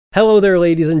Hello there,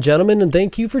 ladies and gentlemen, and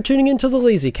thank you for tuning into the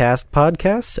LazyCast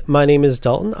podcast. My name is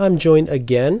Dalton. I'm joined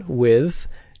again with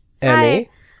Emmy.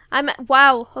 Hi.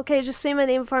 Wow. Okay, just say my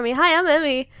name for me. Hi, I'm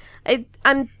Emmy.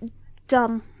 I'm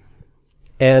dumb.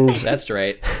 And that's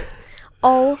right.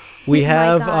 Oh, we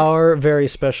have our very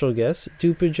special guest,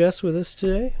 Dupa Jess, with us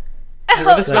today.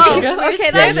 We're the special guest? Okay,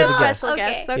 Yeah, that's you're a the guest. special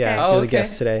guest. Okay. Yeah, Oh, you're the okay.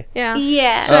 guest today. Yeah.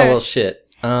 Yeah. Oh, well,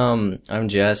 shit. I'm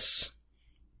Jess.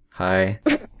 Hi.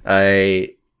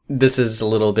 This is a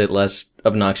little bit less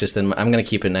obnoxious than I'm gonna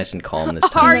keep it nice and calm this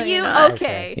time. Are you?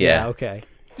 Okay. Yeah. Okay.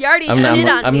 You already I'm shit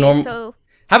on me, so...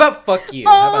 How about fuck you?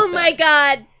 How Oh about my that?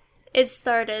 god. It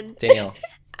started. Daniel,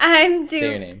 I'm say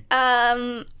your Dupe.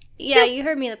 name. Yeah, you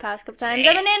heard me the past couple times.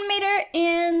 I'm an animator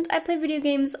and I play video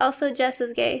games. Also, Jess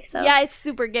is gay, so. Yeah, he's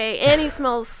super gay, and he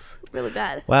smells really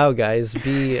bad. Wow, guys,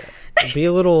 be a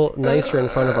little nicer in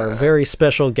front of our very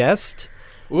special guest,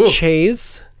 Ooh.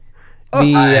 Chase,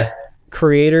 the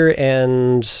creator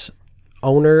and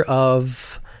owner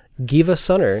of Giva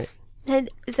Sunner. And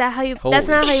is that how you... Holy that's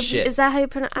not how you... shit. Is that how you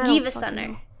pronounce... Giva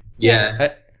Sunner. Yeah,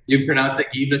 Hey. you pronounce it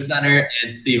Giva Gunner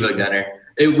and Siva Gunner.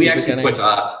 We Siva actually Gunner. switch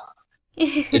off.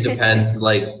 It depends,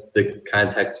 like the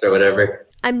context or whatever.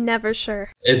 I'm never sure.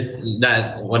 It's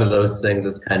not one of those things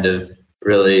that's kind of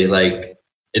really like,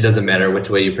 it doesn't matter which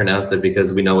way you pronounce it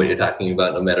because we know what you're talking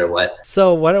about no matter what.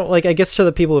 So why don't, I guess to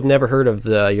the people who've never heard of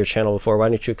your channel before, why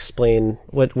don't you explain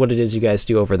what it is you guys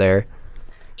do over there?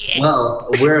 Well,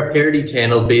 we're a parody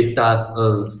channel based off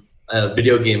of a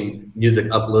video game music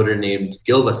uploader named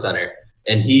Gilva Center,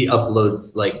 and he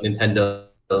uploads like Nintendo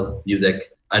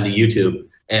music onto YouTube.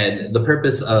 And the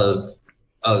purpose of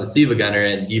Siva Gunner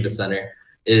and Giva Center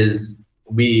is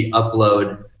we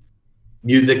upload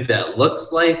music that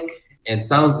looks like and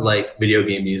sounds like video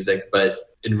game music,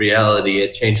 but in reality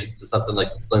it changes to something like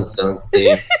the Flintstones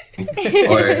theme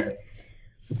or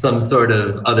some sort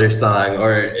of other song,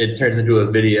 or it turns into a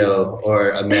video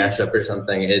or a mashup or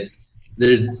something.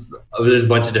 There's a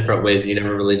bunch of different ways, and you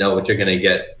never really know what you're gonna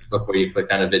get before you click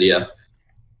on a video.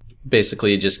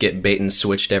 Basically, you just get bait and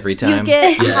switched every time. You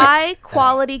get Yeah. high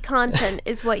quality content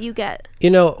is what you get.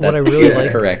 You know what I really That's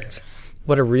like. correct.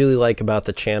 What I really like about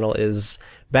the channel is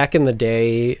back in the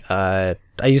day, I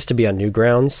used to be on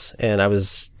Newgrounds, and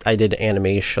I did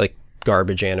animation, like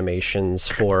garbage animations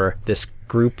for this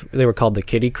group. They were called the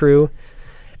Kitty Crew,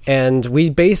 and we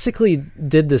basically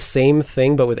did the same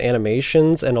thing but with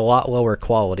animations and a lot lower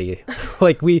quality.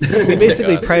 Like we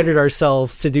basically God. prided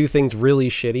ourselves to do things really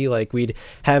shitty. Like we'd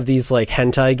have these like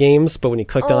hentai games, but when you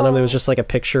clicked on them, there was just like a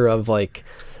picture of like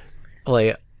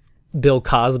Bill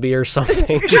Cosby or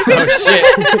something. Oh shit!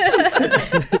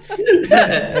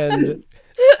 And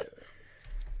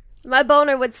My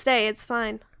boner would stay. It's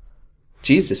fine.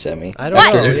 Jesus, Emmy. I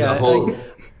don't know. There's Yeah, a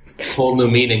whole new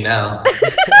meaning now.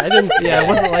 I didn't. Yeah, it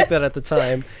wasn't like that at the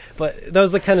time. But that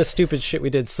was the kind of stupid shit we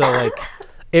did. So like,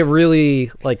 it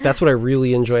really like that's what I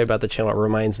really enjoy about the channel. It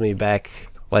reminds me back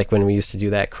like when we used to do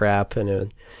that crap,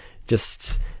 and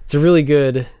it's a really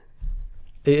good.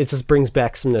 It just brings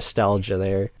back some nostalgia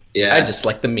there. Yeah, I just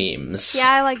like the memes. Yeah,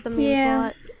 I like the memes a Yeah.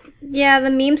 lot. Yeah,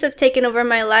 the memes have taken over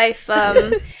my life.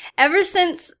 Ever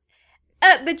since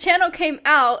the channel came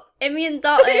out, Emmy and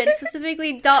Dalton,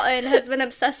 specifically Dalton, has been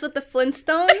obsessed with the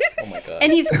Flintstones. Oh my god.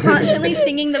 And he's constantly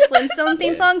singing the Flintstone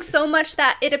theme song so much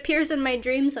that it appears in my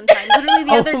dreams sometimes. Literally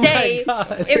the other day,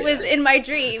 it was in my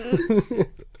dream.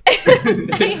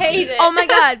 I hate it. Oh my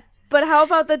god. But how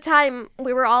about the time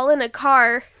we were all in a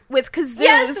car with kazoos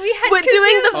Yes, we had with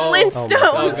doing the kazoos. Flintstones?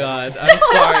 Oh god, I'm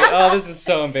sorry. Oh, this is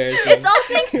so embarrassing. It's all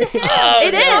thanks to him.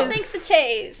 It It's all is. thanks to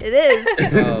Chase. It is.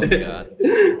 Oh god.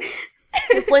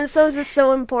 The Flintstones is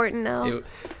so important now.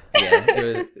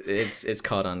 It's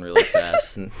caught on really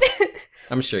fast, and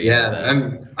I'm sure you know yeah. that.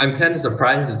 I'm kind of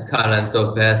surprised it's caught on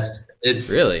so fast. It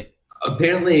Really?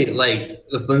 apparently like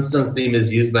the Flintstones theme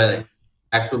is used by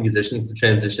actual musicians to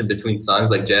transition between songs,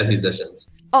 like jazz musicians.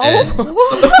 Oh.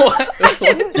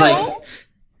 And like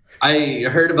I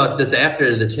heard about this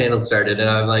after the channel started, and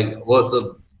I'm like, well,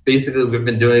 so basically we've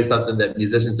been doing something that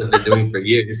musicians have been doing for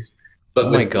years, but Oh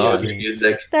my with God. video game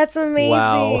music. That's amazing.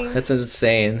 Wow. That's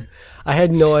insane. I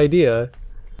had no idea.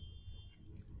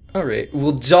 All right.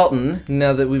 Well, Dalton,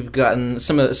 now that we've gotten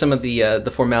some of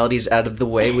the formalities out of the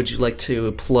way, would you like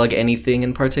to plug anything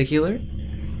in particular?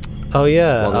 Oh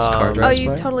yeah. While this car Oh, drives you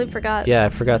by? totally forgot. Yeah, I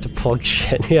forgot to plug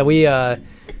shit. Yeah, we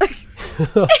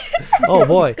oh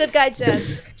boy. Good guy,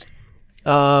 Jess.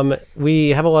 We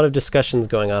have a lot of discussions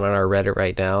going on our Reddit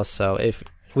right now, so if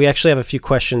we actually have a few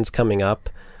questions coming up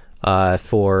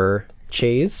for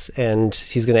Chase, and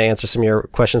he's going to answer some of your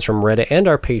questions from Reddit and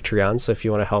our Patreon. So if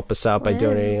you want to help us out by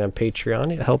donating on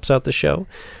Patreon, it helps out the show.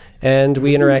 And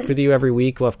we interact with you every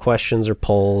week. We'll have questions or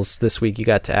polls. This week you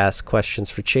got to ask questions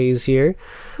for Chase here.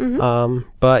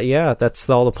 But yeah, that's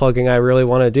all the plugging I really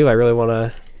want to do. I really want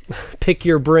to pick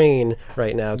your brain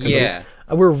right now. Yeah.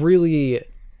 We're really,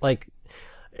 like,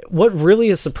 what really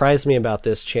has surprised me about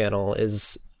this channel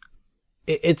is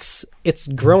it's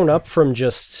grown up from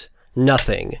just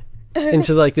nothing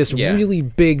into like this really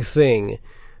big thing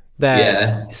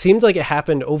that seemed like it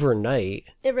happened overnight.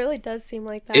 It really does seem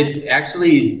like that. It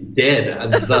actually did.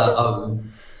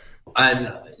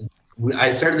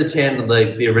 I started the channel,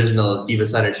 like the original Diva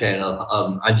Center channel,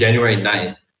 on January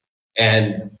 9th.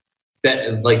 And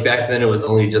that, like, back then it was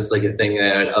only just like a thing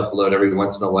that I'd upload every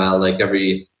once in a while, like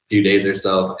every few days or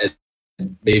so.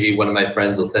 And maybe one of my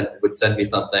friends would send me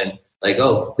something like,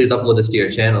 oh, please upload this to your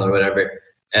channel or whatever.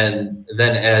 And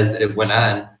then as it went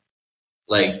on,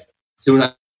 like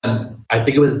soon on, I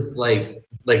think it was like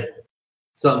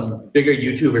some bigger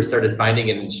YouTubers started finding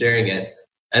it and sharing it.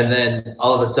 And then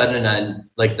all of a sudden on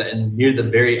like near the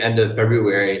very end of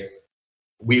February,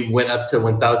 we went up to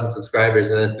 1,000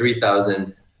 subscribers and then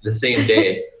 3,000 the same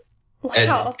day. Wow.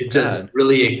 And it just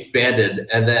really expanded.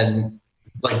 And then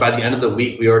like by the end of the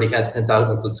week, we already had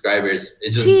 10,000 subscribers.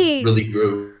 It just really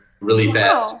grew really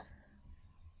fast.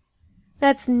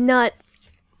 That's nut.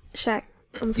 Shaq.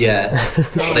 I'm sorry. Yeah.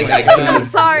 Like I'm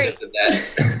sorry.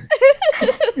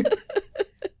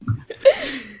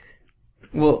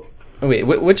 Well, wait,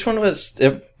 which one was?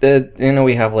 We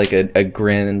have like a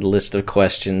grand list of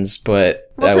questions,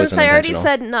 but Well, that was since I already unintentional.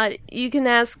 said nut, you can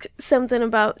ask something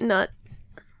about nut.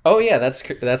 Oh yeah,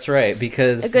 that's right,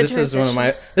 because this is one of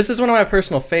my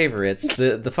personal favorites,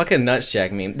 the fucking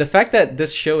Nutjack meme. The fact that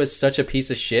this show is such a piece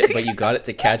of shit, but you got it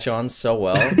to catch on so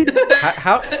well.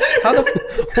 How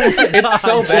it's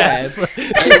so bad.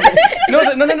 No.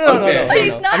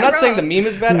 I'm not saying the meme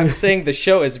is bad. I'm saying the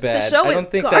show is bad. The show I don't is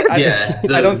think garbage.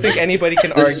 I don't think anybody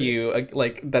can argue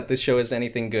like that the show is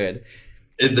anything good.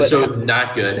 The show is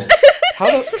not good.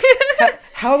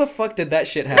 How the fuck did that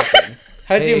shit happen?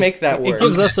 How'd you make that work? It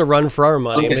gives us a run for our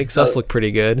money. It makes us look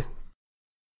pretty good.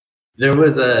 There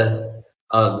was a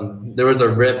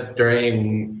rip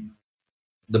during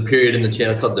the period in the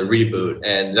channel called the reboot,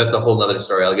 and that's a whole nother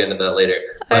story. I'll get into that later.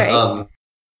 But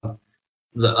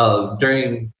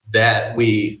during that,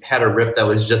 we had a rip that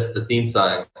was just the theme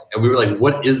song, and we were like,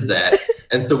 "What is that?"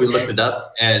 And so we looked it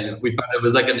up, and we found it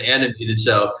was like an animated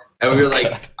show, and we were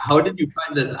like, "How did you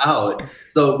find this out?"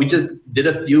 So we just did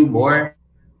a few more.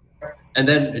 And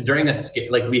then during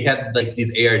we had like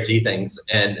these ARG things,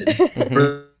 and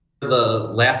for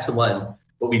the last one,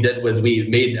 what we did was we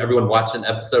made everyone watch an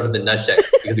episode of the Nutjack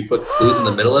because we put clues in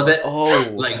the middle of it,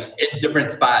 like in different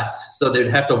spots, so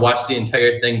they'd have to watch the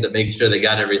entire thing to make sure they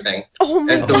got everything. Oh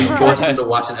my and so we forced them to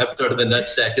watch an episode of the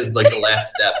Nutjack as like the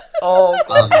last step. Oh,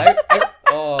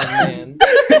 oh man! I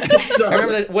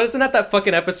remember that. Wasn't that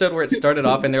fucking episode where it started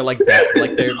off and they're like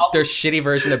their shitty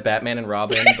version of Batman and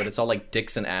Robin, but it's all like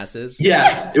dicks and asses.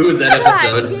 Yeah, it was that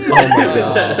episode. God, oh my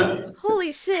god!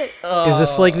 Holy shit! Is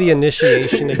this like the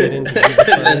initiation to get into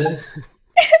the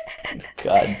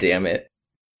God damn it!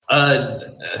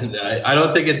 I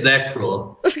don't think it's that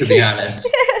cruel, to be honest.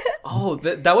 Oh,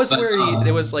 that was where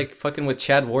it was like fucking with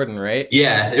Chad Warden, right?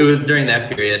 Yeah, it was during that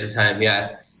period of time.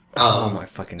 Yeah. Oh my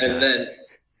fucking god! And then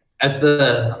at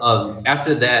the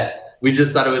after that, we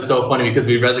just thought it was so funny because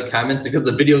we read the comments because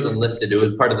the video was unlisted. It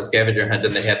was part of the scavenger hunt,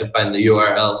 and they had to find the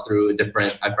URL through a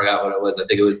different. I forgot what it was. I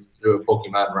think it was through a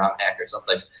Pokemon ROM hack or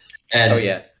something. And oh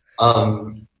yeah.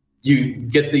 You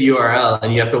get the URL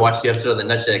and you have to watch the episode of the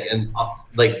Nutjack, and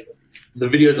like the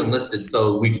video is unlisted,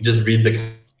 so we could just read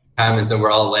the comments, and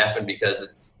we're all laughing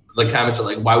because the comments are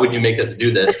like, "Why would you make us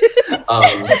do this?"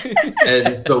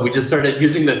 And so we just started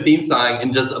using the theme song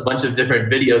in just a bunch of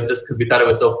different videos just because we thought it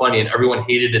was so funny, and everyone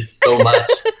hated it so much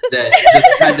that it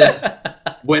just kind of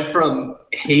went from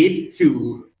hate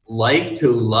to like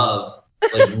to love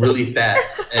like really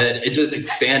fast, and it just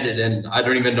expanded, and I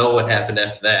don't even know what happened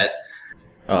after that.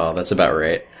 Oh, that's about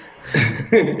right.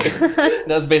 That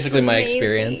was basically my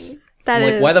experience. I'm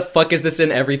like, why the fuck is this in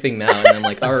everything now? And I'm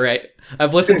like, all right,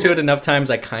 I've listened to it enough times,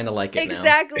 I kind of like it now.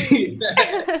 Exactly.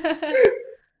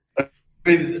 I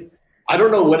mean, I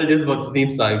don't know what it is about the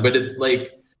theme song, but it's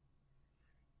like,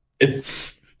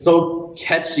 it's so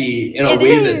catchy in a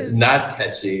way that's not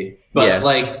catchy, but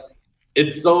like,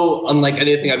 it's so unlike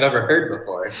anything I've ever heard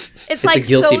before. It's like a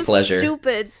guilty so pleasure.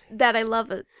 Stupid that I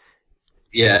love it.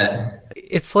 Yeah.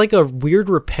 It's like a weird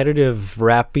repetitive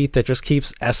rap beat that just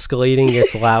keeps escalating.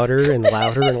 It's louder and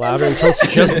louder and louder until it's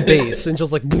just bass and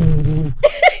just like boo.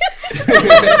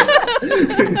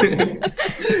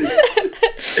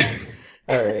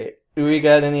 All right. Do we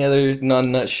got any other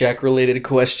non-Nut Shack related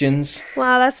questions?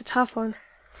 Wow, that's a tough one.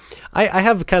 I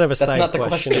have kind of a That's side not the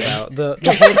question question. about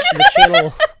the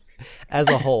channel as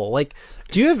a whole. Like,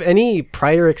 do you have any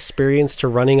prior experience to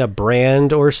running a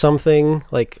brand or something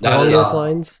like Not along at those all.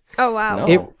 lines? Oh wow.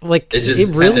 No. It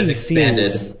really expanded.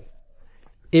 seems.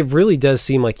 It really does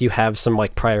seem like you have some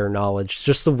like prior knowledge.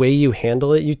 Just the way you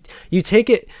handle it, you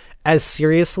take it as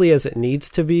seriously as it needs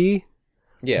to be,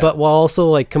 Yeah. but while also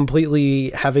like completely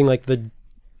having like the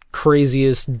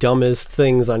craziest, dumbest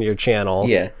things on your channel.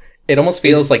 Yeah. It almost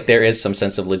feels like there is some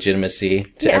sense of legitimacy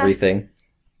to Yeah. everything.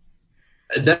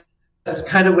 That's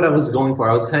kind of what I was going for.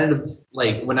 I was kind of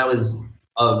like, when I was,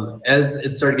 as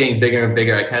it started getting bigger and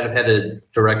bigger, I kind of had a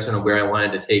direction of where I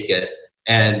wanted to take it.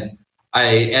 And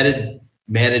I added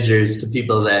managers to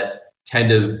people that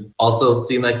kind of also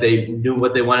seemed like they knew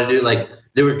what they wanted to do. Like,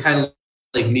 they were kind of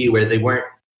like me, where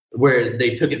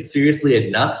they took it seriously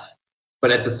enough,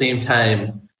 but at the same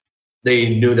time, they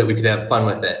knew that we could have fun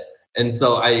with it. And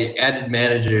so I added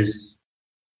managers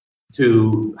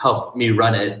to help me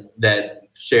run it that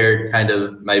shared kind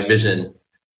of my vision.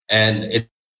 And it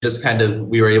just kind of,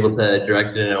 we were able to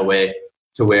direct it in a way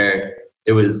to where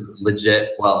it was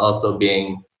legit while also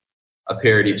being a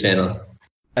parody channel.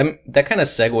 That kind of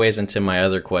segues into my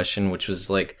other question, which was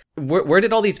like, where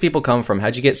did all these people come from?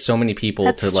 How'd you get so many people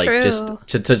That's to like true.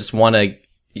 just want to,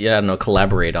 yeah, I don't know,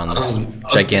 collaborate on this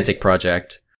gigantic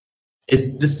project?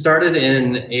 This started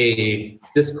in a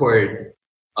Discord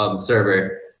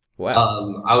server.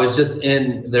 Wow. I was just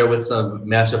in there with some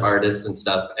mashup artists and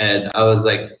stuff, and I was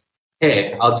like,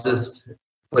 hey, I'll just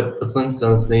put the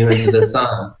Flintstones theme into this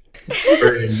song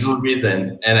for no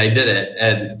reason. And I did it,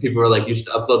 and people were like, you should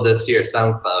upload this to your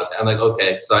SoundCloud. I'm like,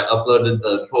 okay. So I uploaded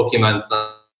the Pokemon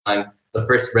song, the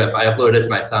first rip, I uploaded it to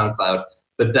my SoundCloud.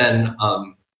 But then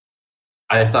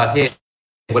I thought, hey,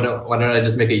 why don't I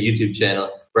just make a YouTube channel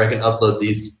where I can upload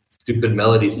these stupid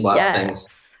melody swap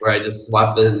things, where I just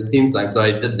swap the theme song. So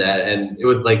I did that, and it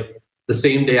was like the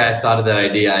same day I thought of that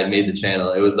idea, I made the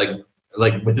channel. It was like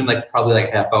within probably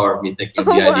like half hour of me thinking of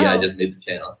the idea, I just made the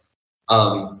channel.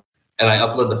 And I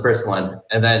uploaded the first one,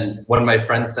 and then one of my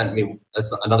friends sent me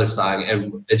another song,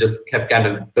 and it just kept kind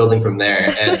of building from there.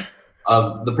 And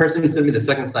the person who sent me the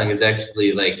second song is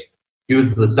actually he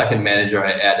was the second manager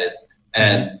I added.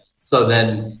 And so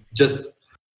then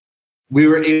we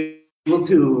were able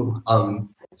to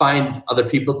find other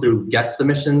people through guest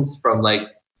submissions from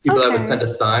people that would send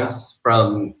us songs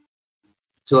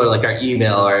to our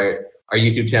email or our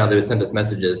YouTube channel. They would send us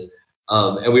messages.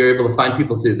 And we were able to find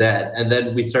people through that. And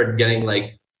then we started getting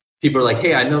people are like,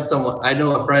 hey, I know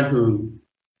a friend who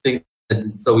thinks,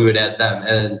 and so we would add them.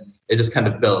 And it just kind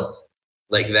of built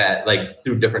like that,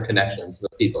 through different connections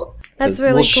with people. That's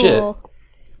really cool.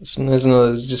 Isn't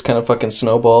it just kind of fucking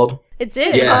snowballed? It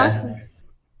did. Yeah. Awesome.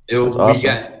 That's awesome. We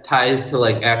got ties to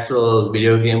actual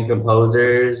video game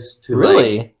composers to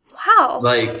Really? Wow.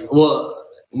 well,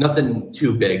 nothing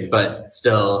too big, but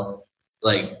still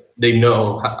they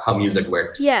know how music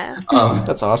works. Yeah.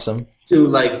 That's awesome.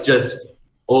 To just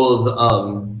old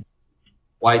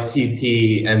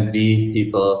YTP MV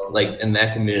people in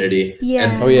that community. Yeah.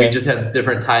 And Oh, yeah. we just have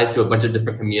different ties to a bunch of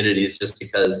different communities just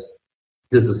because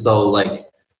this is so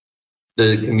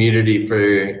the community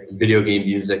for video game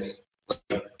music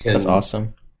That's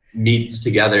awesome. meets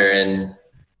together in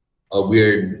a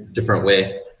weird different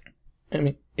way. I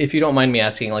mean, if you don't mind me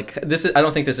asking, I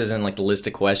don't think this is in the list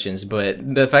of questions,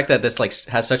 but the fact that this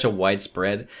has such a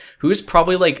widespread, who's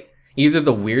probably either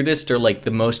the weirdest or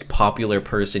the most popular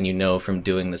person you know from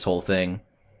doing this whole thing?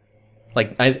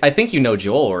 I think you know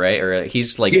Joel, right? Or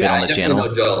he's been on the channel.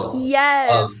 Know Joel.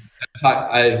 Yes.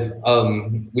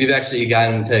 We've actually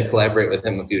gotten to collaborate with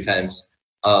him a few times.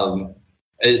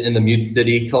 In the Mute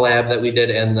City collab that we did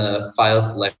and the file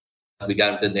select, we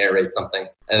got him to narrate something,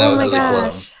 and that was really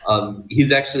cool.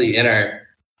 He's actually in our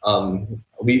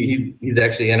he's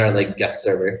actually in our guest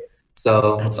server,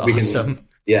 so That's we awesome.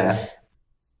 Yeah,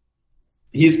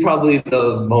 he's probably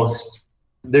the most.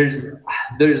 There's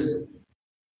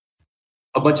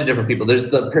a bunch of different people. There's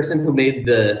the person who made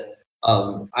the.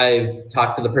 I've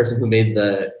talked to the person who made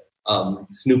the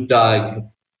Snoop Dogg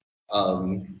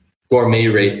gourmet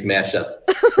race mashup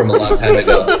from a long time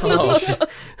ago. Oh.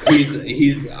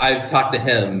 I've talked to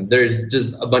him. There's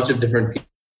just a bunch of different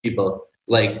people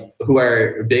who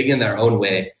are big in their own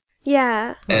way,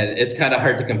 Yeah. and it's kind of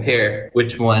hard to compare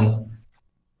which one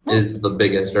is the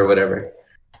biggest or whatever.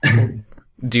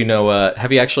 Do you know,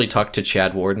 have you actually talked to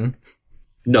Chad Warden?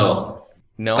 No,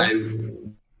 No? I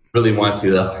really want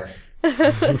to though.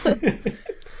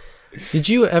 Did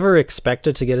you ever expect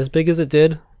it to get as big as it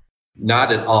did?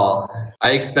 Not at all.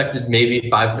 I expected maybe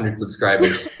 500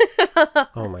 subscribers.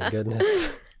 Oh my goodness.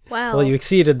 Wow. Well, you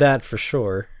exceeded that for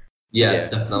sure. Yes,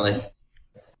 definitely.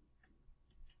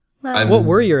 Wow. What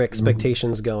were your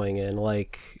expectations going in?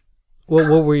 Like, what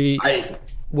were you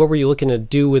looking to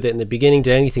do with it in the beginning?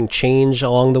 Did anything change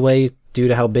along the way due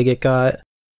to how big it got?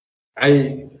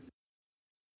 I'm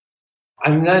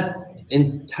not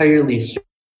entirely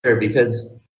sure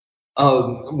because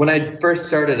when I first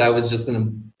started, it was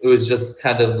just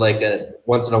kind of like a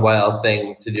once in a while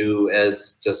thing to do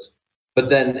but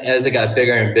then as it got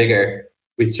bigger and bigger,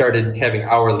 we started having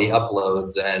hourly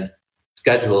uploads and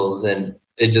schedules, and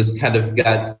it just kind of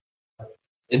got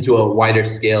into a wider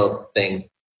scale thing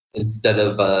instead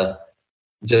of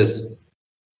just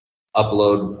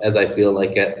upload as I feel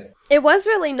like it. It was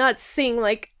really nuts seeing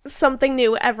like something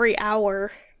new every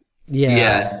hour.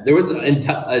 Yeah, there was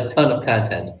a ton of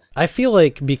content. I feel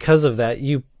like because of that,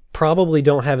 you probably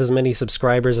don't have as many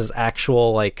subscribers as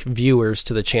actual like viewers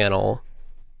to the channel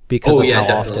because of how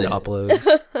definitely. often it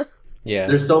uploads. Yeah.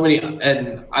 There's so many,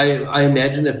 and I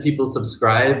imagine if people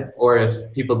subscribe or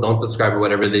if people don't subscribe or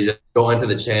whatever, they just go onto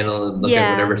the channel and look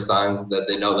at whatever songs that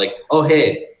they know. Like, oh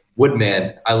hey,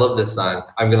 Woodman, I love this song.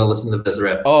 I'm gonna listen to this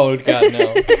riff. Oh god,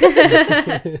 no.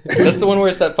 That's the one where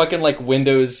it's that fucking like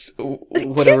Windows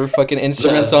whatever fucking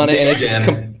instruments on it, and it's just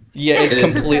it's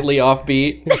completely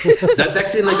offbeat. That's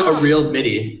actually like a real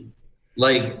MIDI.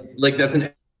 Like that's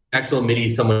an actual MIDI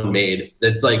someone made.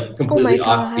 That's like completely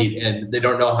offbeat, and they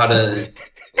don't know how to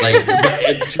like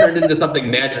it turned into something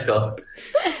magical.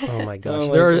 Oh my gosh,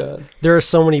 there are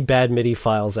so many bad MIDI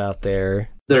files out there.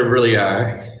 There really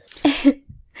are.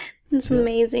 That's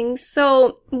amazing.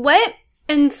 So, what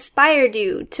inspired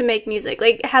you to make music?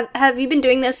 Like, have you been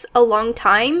doing this a long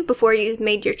time before you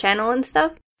made your channel and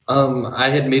stuff? I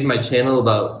had made my channel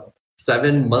about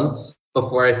 7 months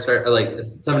before I started, like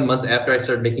 7 months after I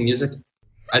started making music.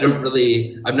 I'm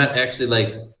not actually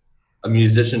like a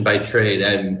musician by trade.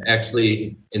 I'm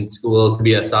actually in school to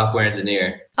be a software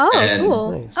engineer. Oh, and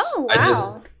cool. Nice. Oh,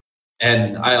 wow.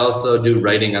 And I also do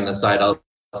writing on the side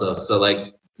also. So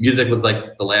like music was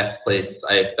like the last place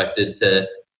I expected to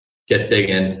get big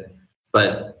in.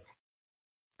 But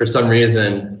for some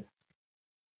reason,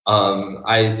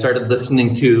 I started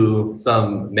listening to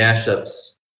some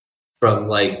mashups from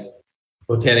like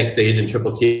Botanic Sage and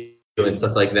Triple Q and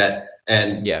stuff like that.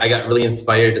 And I got really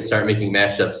inspired to start making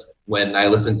mashups when I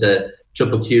listened to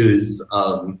Triple Q's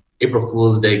April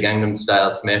Fool's Day Gangnam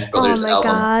Style Smash Brothers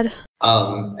album. God.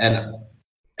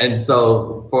 And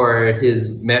so for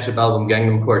his mashup album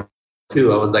Gangnam Core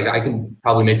 2, I was like, I can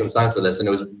probably make some songs for this,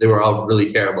 and they were all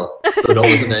really terrible. So don't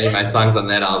listen to any of my songs on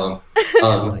that album.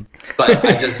 But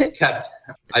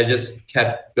I just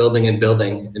kept building and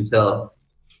building until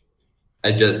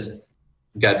I just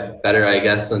got better, I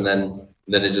guess, and then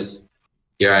it just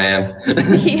here I am.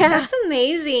 Yeah. That's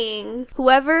amazing.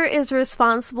 Whoever is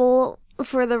responsible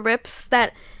for the rips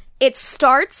that it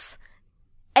starts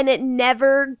and it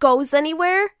never goes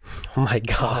anywhere. Oh my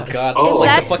god. Oh god. If Like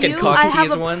that's the fucking you, I have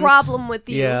Cocktease a ones. problem with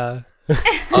you. Yeah.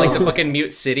 Like the fucking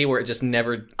Mute City where it just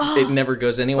never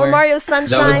goes anywhere. Or Mario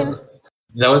Sunshine.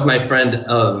 That was my friend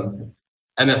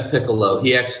MF Piccolo.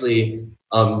 He actually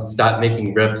stopped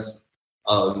making rips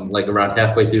like around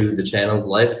halfway through the channel's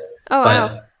life. Oh,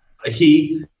 wow.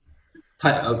 He,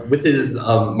 with his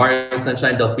Mario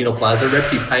Sunshine Delfino Plaza rip,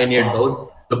 he pioneered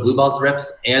both the Blue Balls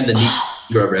rips and the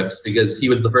Negro rips because he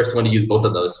was the first one to use both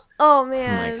of those. Oh, Oh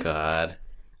man. my god.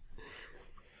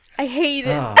 I hate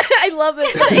it. Oh. I love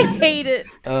it, but I hate it.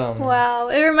 Wow.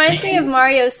 It reminds me of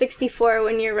Mario 64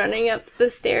 when you're running up the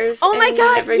stairs Oh my and God,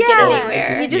 you never yeah. get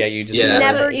anywhere. You just Yeah.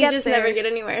 never You get just there. never get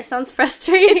anywhere. Sounds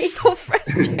frustrating. It's so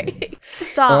frustrating.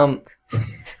 Stop.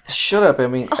 Shut up,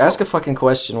 Emmy. Ask a fucking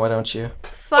question, why don't you?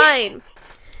 Fine.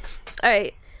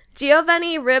 Alright. Do you have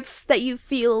any rips that you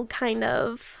feel kind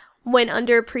of went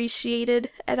underappreciated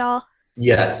at all?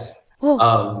 Yes.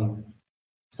 Oh.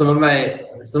 Some of my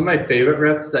favorite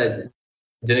rips that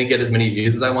didn't get as many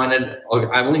views as I wanted.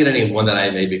 I'm only gonna name one that I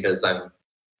made because I'm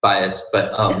biased,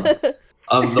 but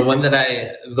the one that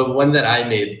I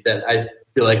made that I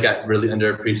feel like got really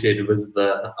underappreciated was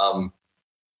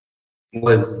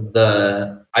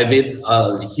I made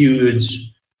a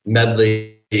huge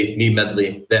medley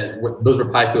those were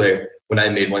popular when I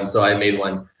made one, so I made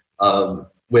one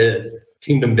with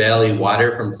Kingdom Valley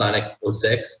Water from Sonic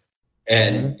 06,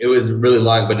 and it was really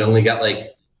long, but it only got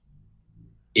like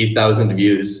 8,000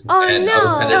 views. Oh, and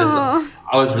no.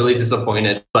 I was really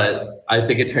disappointed, but I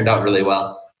think it turned out really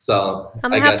well. So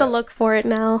I'm gonna have to look for it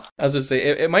now. I was gonna say,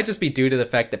 it might just be due to the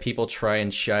fact that people try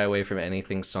and shy away from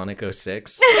anything Sonic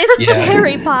 06. It's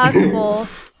very possible.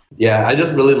 Yeah, I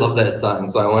just really love that song,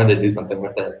 so I wanted to do something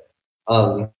with it.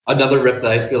 Another rip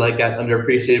that I feel like got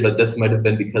underappreciated, but this might have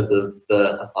been because of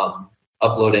the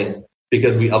uploading,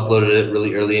 because we uploaded it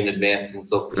really early in advance, and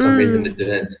so for some reason it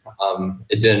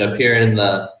didn't appear in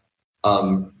the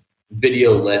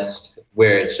video list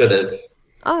where it should have.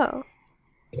 Oh.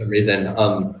 For some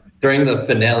reason, during the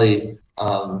finale,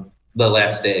 the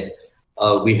last day,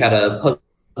 we had a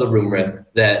puzzle room rip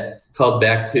that called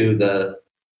back to the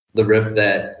rip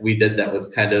that we did that was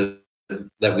kind of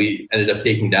that we ended up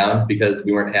taking down because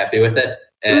we weren't happy with it,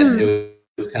 and it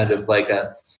was kind of like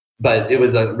but it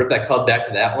was a rip that called back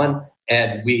to that one,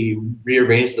 and we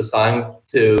rearranged the song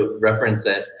to reference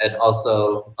it, and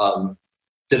also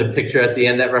did a picture at the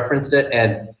end that referenced it,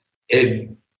 and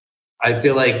I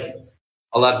feel like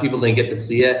a lot of people didn't get to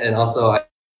see it, and also I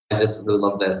just really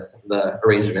love the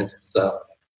arrangement, so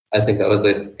I think that was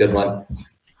a good one.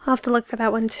 I'll have to look for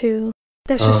that one too.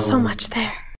 There's just so much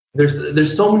there.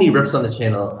 There's so many rips on the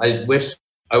channel. I wish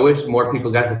more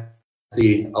people got to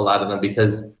see a lot of them,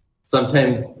 because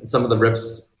sometimes some of the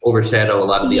rips overshadow a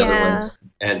lot of the other ones.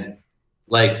 And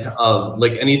like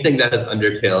anything that has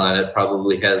Undertale on it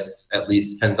probably has at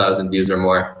least 10,000 views or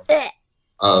more.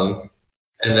 And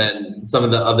then some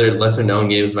of the other lesser known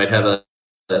games might have a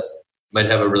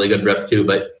really good rep too,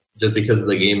 but just because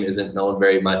the game isn't known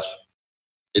very much,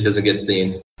 it doesn't get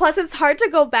seen. Plus, it's hard to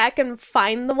go back and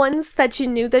find the ones that you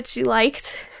knew that you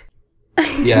liked.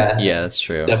 Yeah. Yeah, that's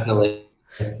true. Definitely.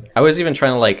 I was even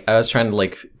trying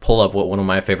to pull up what one of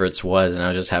my favorites was, and I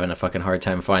was just having a fucking hard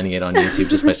time finding it on YouTube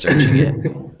just by searching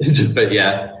it.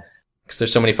 Yeah. Because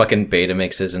there's so many fucking beta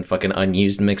mixes and fucking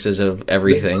unused mixes of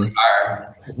everything.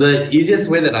 The easiest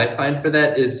way that I find for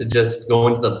that is to just go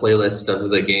into the playlist of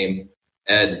the game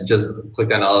and just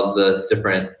click on all of the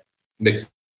different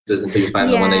mixes until you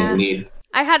find the one that you need.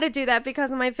 I had to do that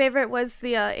because my favorite was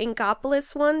the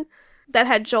Inkopolis one that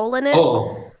had Joel in it.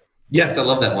 Oh, yes, I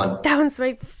love that one. That one's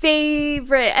my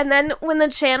favorite. And then when the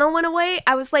channel went away,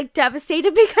 I was like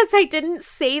devastated because I didn't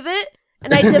save it.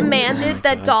 And I demanded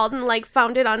that Dalton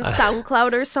found it on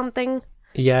SoundCloud or something.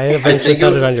 Yeah, I eventually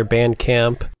found it on your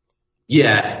Bandcamp.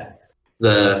 Yeah, we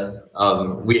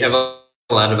have a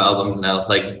lot of albums now.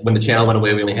 Like when the channel went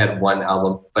away, we only had one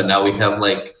album, but now we have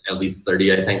at least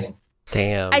 30, I think.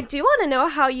 Damn. I do want to know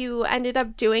how you ended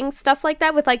up doing stuff like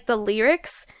that with the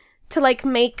lyrics to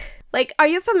make are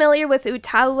you familiar with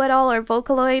Utau at all or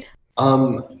Vocaloid?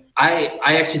 I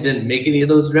actually didn't make any of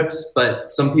those rips, but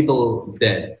some people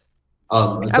did.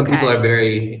 Some people are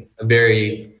very,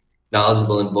 very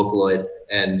knowledgeable in Vocaloid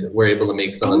and were able to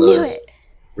make some of those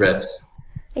riffs.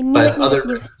 But other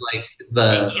riffs like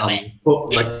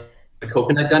the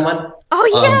coconut gun one. Oh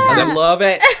yeah, I love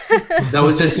it. That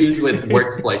was just used with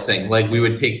word splicing. We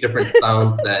would take different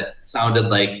sounds that sounded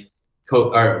like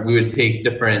or we would take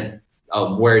different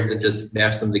words and just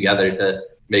mash them together to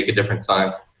make a different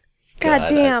song. God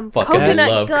damn, I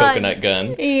love Coconut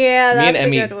Gun. Yeah, that's Me and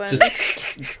Emmy a good one. just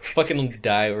fucking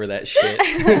die over that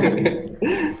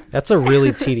shit. That's a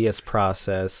really tedious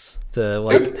process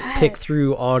to pick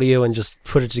through audio and just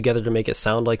put it together to make it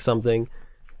sound like something.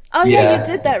 Oh yeah, you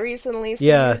did that recently. So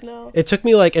yeah, it took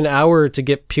me an hour to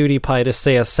get PewDiePie to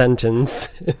say a sentence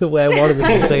the way I wanted him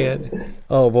to say it.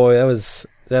 Oh boy,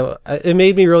 it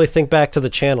made me really think back to the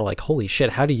channel. Holy shit,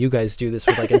 how do you guys do this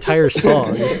with entire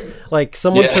songs?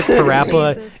 Someone took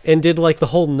Parappa and did the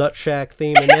whole Nutshack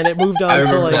theme, and then it moved on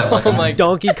to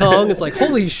Donkey Kong. It's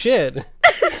holy shit.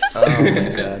 Oh my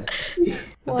god.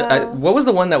 Wow. What was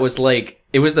the one that was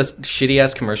it was the shitty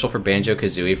ass commercial for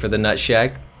Banjo-Kazooie for the Nut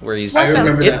Shack, where he's I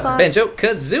remember it's that.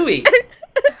 Banjo-Kazooie.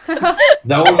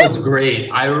 That one was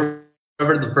great. I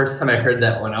remember the first time I heard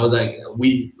that one, I was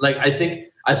I think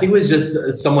it was just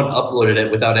someone uploaded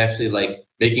it without actually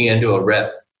making it into a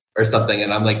rip or something,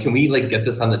 and I'm can we get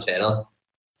this on the channel?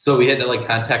 So we had to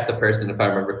contact the person, if I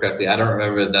remember correctly. I don't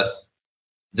remember if that's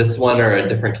this one or a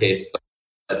different case, but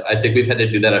I think we've had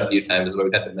to do that a few times where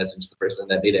we've had to message the person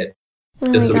that made it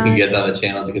just so we can get it on the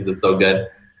channel because it's so good.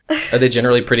 Are they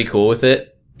generally pretty cool with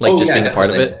it? Being a part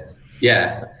of it?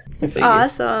 Yeah. That's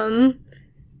awesome.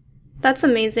 That's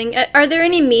amazing. Are there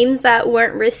any memes that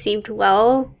weren't received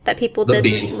well that people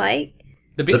didn't like?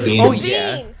 The bean? Bean. Oh, The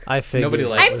yeah. bean. I figured. Nobody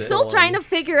likes I'm it. still trying to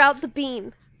figure out the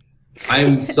bean.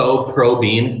 I'm so pro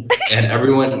Bean, and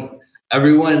everyone,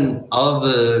 all of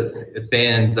the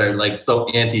fans are so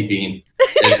anti Bean.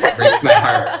 It breaks my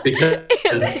heart because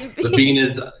the Bean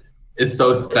is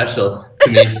so special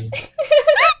to me.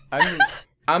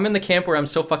 I'm in the camp where I'm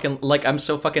so fucking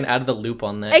out of the loop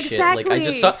on that shit. Like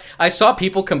Exactly. I saw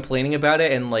people complaining about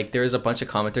it, and like there's a bunch of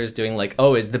commenters doing like,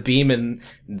 oh, is the bean in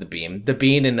is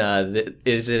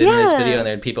it in this video? And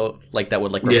there are people like that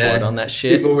would like report on that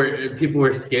shit. People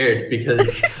were scared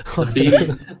because the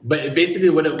bean. But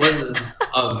basically, what it was is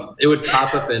it would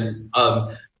pop up and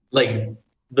like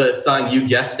the song "You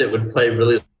Guessed It" would play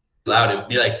really loud. It would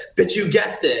be like, "Bitch, you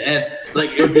guessed it," and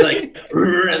like it would be like,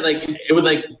 and like it would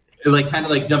like kind of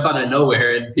like jump out of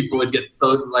nowhere, and people would get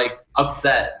so like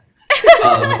upset.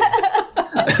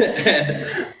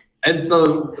 And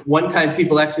so one time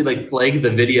people actually like flagged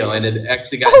the video, and it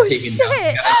actually got taken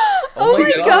down. Oh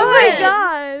my god! Oh my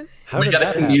god! How we did got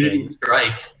that a community happen?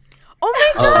 strike.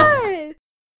 Oh my god!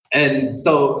 And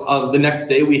so the next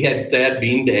day we had Sad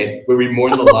Bean Day, where we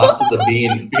mourned the loss of the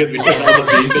bean because we took all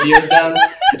the bean videos down.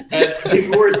 And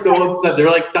people were so upset. They were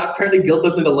like, "Stop trying to guilt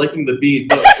us into liking the bean."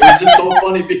 But it was just so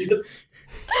funny because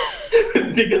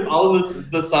all of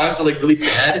the songs were like really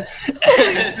sad.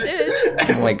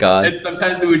 Oh my god! And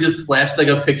sometimes we would just flash like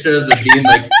a picture of the bean,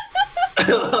 like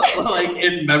like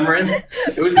in remembrance.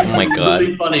 It was just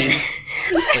really funny.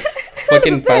 Like,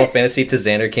 fucking Final Fantasy to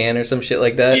Xandercan or some shit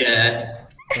like that. Yeah.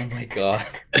 Oh my god.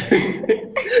 Yeah,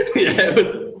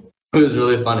 it was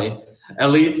really funny.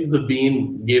 At least the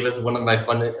bean gave us one of my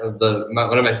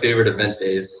favorite event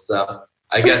days. So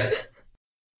I guess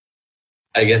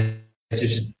you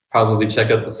should probably check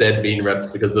out the Sad Bean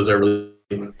reps because those are really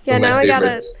some of my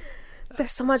favorites.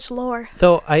 There's so much lore.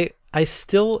 Though I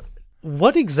still,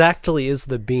 what exactly is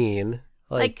the bean?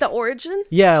 Like the origin?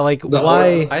 Yeah, like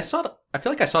why? I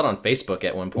feel like I saw it on Facebook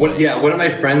at one point. One of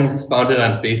my friends found it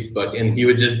on Facebook, and he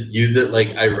would just use it like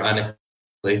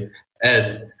ironically,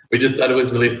 and we just thought it was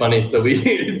really funny. So we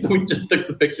just took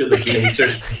the picture of the bean and we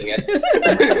started using it.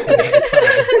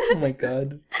 Oh my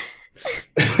god!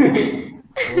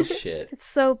 Bullshit. It's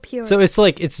so pure. So it's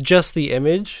like it's just the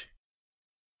image.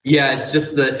 Yeah, it's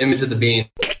just the image of the bean.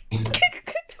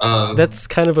 That's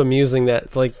kind of amusing.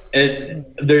 That like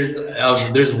there's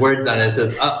words on it. It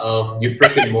says, "Uh-oh, you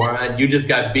freaking moron! You just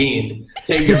got beaned.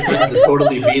 Take your friends to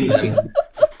totally bean them."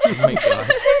 Oh my god!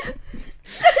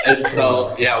 And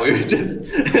so yeah, we were just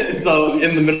so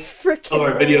in the middle of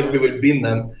our videos we would bean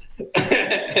them.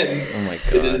 And oh my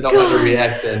they didn't know how to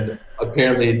react, and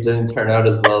apparently it didn't turn out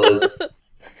as well as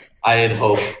I had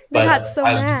hoped. But got so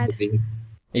mad.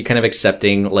 You're kind of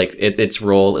accepting like its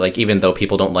role, like even though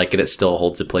people don't like it, it still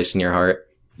holds a place in your heart.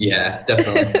 Yeah,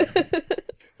 definitely.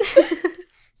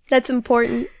 That's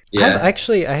important. Yeah. I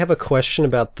have a question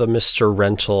about the Mr.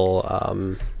 Rental.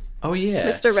 Oh yeah,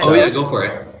 Mr. Rental. Oh yeah, go for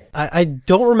it. I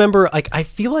don't remember. Like I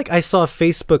feel like I saw a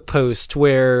Facebook post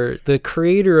where the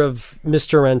creator of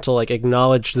Mr. Rental like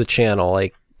acknowledged the channel.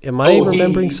 Like, am I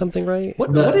remembering something right?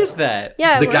 What is that?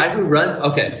 Yeah. The guy who runs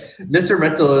Mr.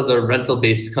 Rental is a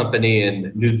rental-based company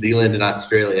in New Zealand and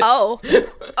Australia. Oh.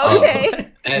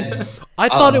 Okay. And I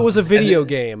thought it was a video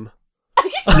game.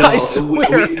 no, I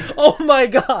swear. Oh my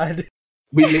god.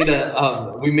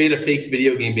 we made a fake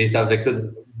video game based off of it because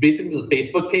basically the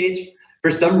Facebook page,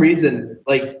 for some reason,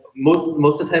 like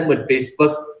most of the time when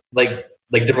Facebook like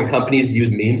different companies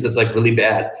use memes, it's like really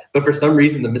bad. But for some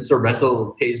reason, the Mr.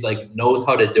 Rental page like knows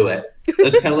how to do it.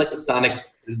 It's kind of like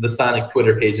the Sonic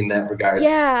Twitter page in that regard.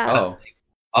 Yeah.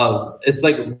 It's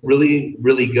like really,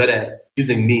 really good at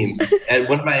using memes. And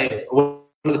one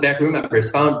of the back room members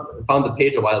found the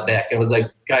page a while back and was like,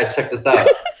 "Guys, check this out."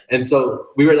 And so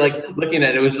we were like looking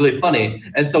at it. It was really funny.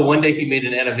 And so one day he made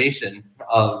an animation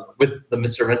with the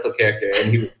Mr. Rental character,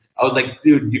 and I was like,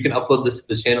 "Dude, you can upload this to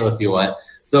the channel if you want."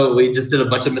 So we just did a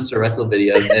bunch of Mr. Rental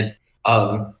videos,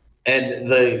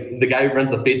 and the guy who runs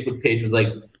the Facebook page was like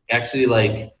actually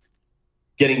like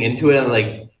getting into it and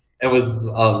like and was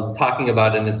talking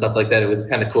about it and stuff like that. It was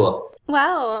kind of cool.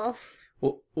 Wow.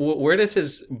 Where does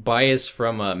his bias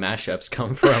from mashups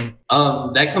come from?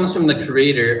 That comes from the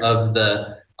creator of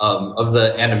the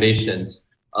animations.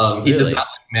 He does not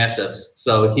like mashups,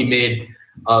 so he made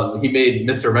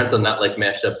Mr. Rental not like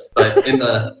mashups. But in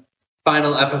the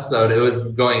final episode, it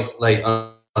was going like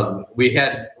we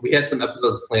had some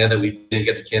episodes planned that we didn't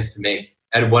get the chance to make,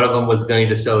 and one of them was going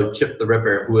to show Chip the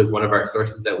Ripper, who is one of our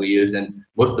sources that we use, and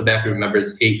most of the backroom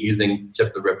members hate using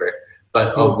Chip the Ripper.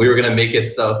 But we were gonna make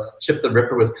it so Chip the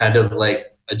Ripper was kind of like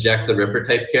a Jack the Ripper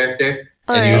type character,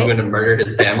 and he was going to murder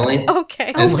his family.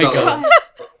 Okay. And my God.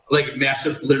 Like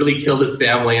mashups literally killed his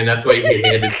family, and that's why he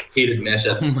hated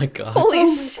mashups. Oh my god! Holy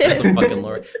shit! That's some fucking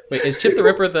lore. Wait, is Chip the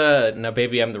Ripper the "No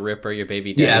baby, I'm the Ripper, your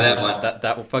baby daddy"? Yeah, that one.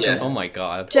 That fucking. Yeah. Oh my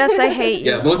god! Jess, I hate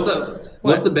you. Yeah, most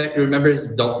of the backroom members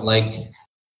don't like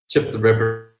Chip the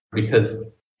Ripper because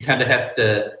you kind of have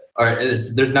to or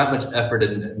there's not much effort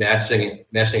in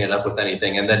mashing it up with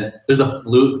anything. And then there's a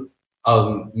flute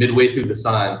midway through the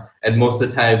song, and most of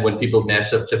the time when people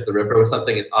mash up Chip the Ripper with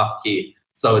something, it's off key,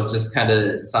 so it's just kind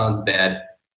of sounds bad.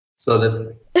 So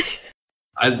that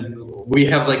we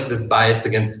have like this bias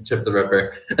against Chip the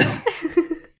Ripper.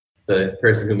 The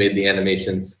person who made the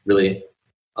animations really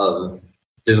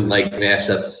didn't like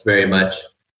mashups very much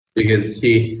because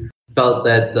he felt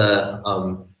that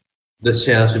this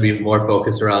channel should be more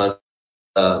focused around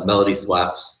melody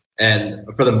swaps. And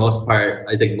for the most part,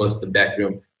 I think most of the back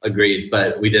room agreed,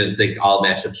 but we didn't think all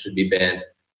mashups should be banned.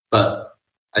 But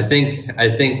I think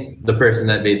the person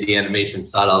that made the animation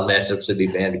thought all mashups should be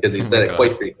banned because he said it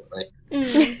quite frequently.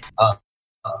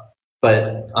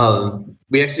 But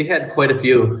we actually had quite a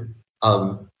few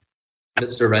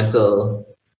Mr. Rental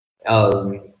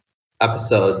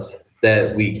episodes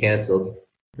that we canceled.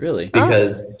 Really?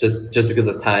 Because just because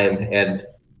of time and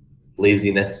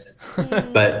laziness.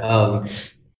 But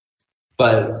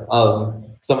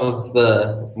some of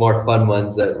the more fun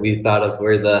ones that we thought of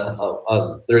were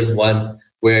there's one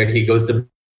where he goes to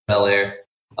Bel Air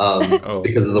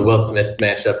because of the Will Smith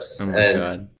mashups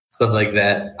and stuff like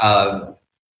that.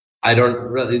 I don't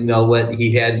really know what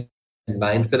he had in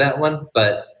mind for that one,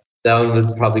 but that one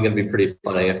was probably going to be pretty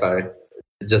funny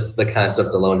just the concept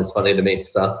alone is funny to me.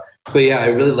 So, but yeah, I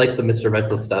really like the Mr.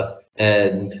 Rental stuff,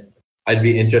 and I'd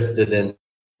be interested in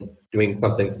doing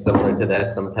something similar to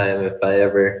that sometime if I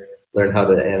ever learn how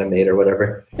to animate or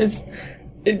whatever.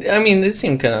 It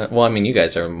seemed kind of... Well, I mean, you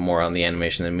guys are more on the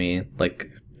animation than me.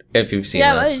 Like, if you've seen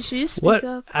what this. did you speak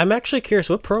of? I'm actually curious,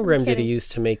 what program did he use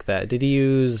to make that? Did he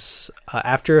use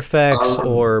After Effects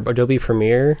or Adobe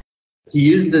Premiere? He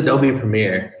used Adobe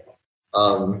Premiere.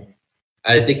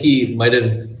 I think he might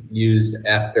have used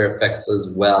After Effects as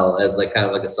well as like kind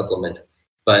of like a supplement.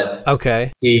 But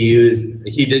okay, he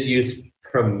did use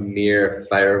Premiere if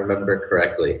I remember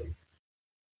correctly.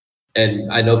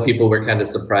 And I know people were kind of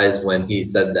surprised when he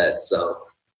said that, so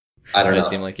I don't know. It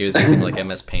seemed like he was using like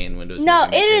MS Paint, Windows. No,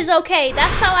 it is okay.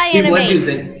 That's how I animate.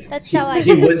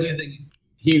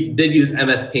 He did use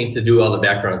MS Paint to do all the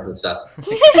backgrounds and stuff.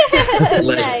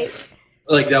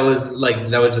 Like that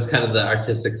was just kind of the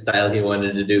artistic style he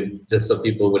wanted to do, just so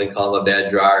people wouldn't call him a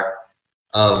bad drawer.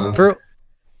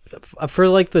 For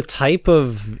like the type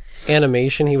of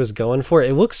animation he was going for,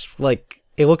 it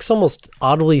looks almost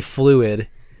oddly fluid.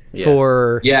 Yeah.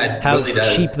 For how really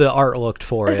cheap the art looked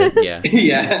for it.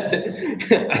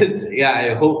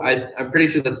 I'm pretty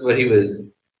sure that's what he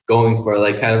was going for,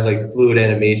 like kind of like fluid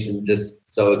animation, just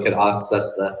so it could offset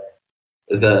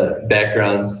the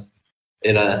backgrounds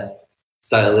in a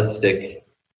stylistic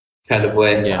kind of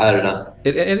way. Yeah. I don't know.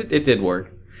 It did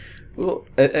work. Well,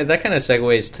 that kind of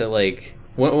segues to like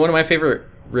one of my favorite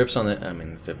rips on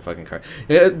it's a fucking car.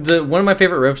 One of my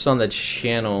favorite rips on the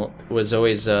channel was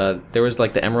always there was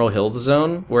like the Emerald Hill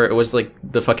Zone where it was like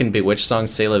the fucking Bewitched song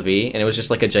C'est La Vie, and it was just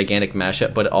like a gigantic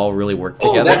mashup, but it all really worked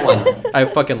together. That one. I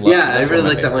fucking love. Yeah, I really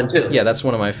like that one too. Yeah, that's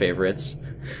one of my favorites.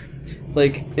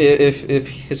 Like if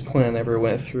his plan ever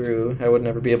went through, I would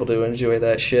never be able to enjoy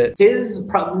that shit. His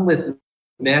problem with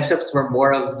mashups were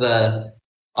more of the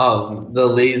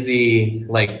lazy,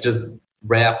 like just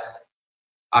rap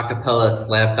acapella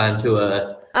slapped onto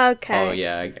a Okay. Oh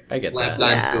yeah, I get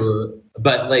that.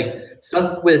 But like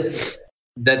stuff with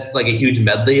that's like a huge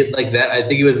medley like that, I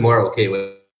think he was more okay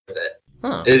with it.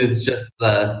 Huh. It's just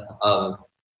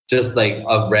just like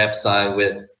a rap song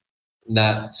with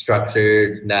not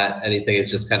structured, not anything.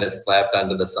 It's just kind of slapped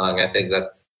onto the song. I think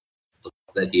that's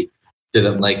that he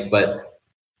didn't like. But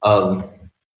I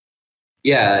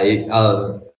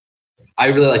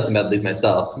really like the medleys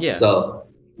myself. Yeah. So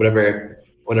whenever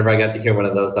I got to hear one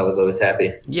of those, I was always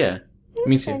happy. Yeah,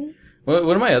 me too.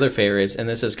 One of my other favorites, and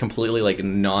this is completely like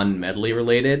non-medley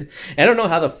related. I don't know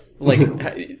how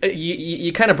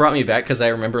you kind of brought me back because I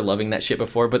remember loving that shit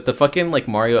before. But the fucking like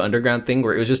Mario Underground thing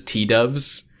where it was just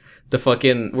T-dubs, the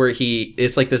fucking where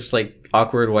it's like this like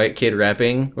awkward white kid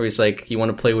rapping where he's like, "You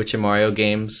want to play with your Mario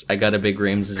games? I got a big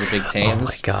Rims as a big Thames."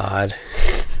 Oh my god!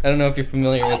 I don't know if you're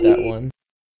familiar with that one.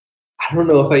 I don't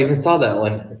know if I even saw that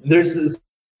one. There's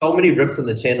so many rips on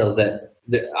the channel that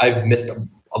I've missed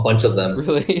a bunch of them.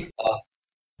 Really?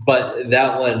 But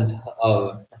that one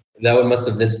must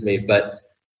have missed me. But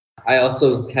I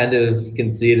also kind of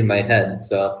can see it in my head,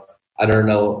 so I don't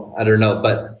know.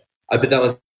 But I bet that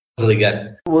one's really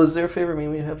good. Well, is there a favorite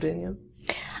meme you have, Danielle?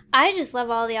 I just love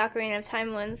all the Ocarina of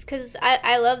Time ones because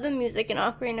I love the music in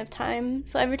Ocarina of Time.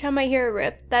 So every time I hear a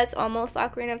rip, that's almost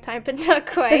Ocarina of Time, but not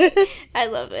quite. I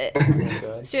love it. Oh my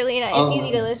God. It's really nice. It's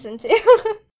easy to listen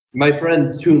to. My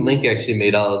friend Toon Link actually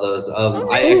made all of those.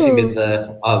 I actually made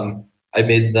I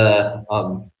made the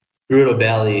Gerudo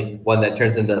Valley one that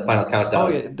turns into Final Countdown. Oh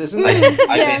yeah, isn't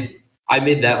that? I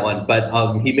made that one, but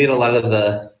he made a lot of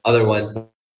the other ones,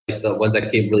 like the ones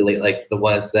that came really late, like the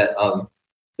ones that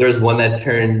there's one that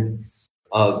turns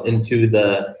into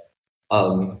the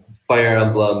Fire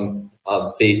Emblem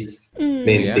Fates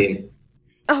main theme.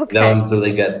 Okay. That one's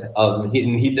really good.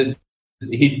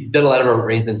 He did a lot of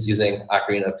arrangements using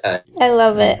Ocarina of Time. I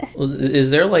love it. Is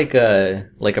there like a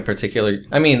particular?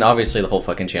 I mean, obviously the whole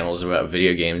fucking channel is about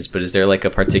video games, but is there like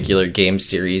a particular game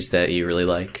series that you really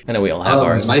like? I know we all have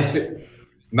ours.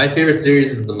 My favorite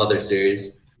series is the Mother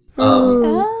series.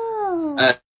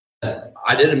 I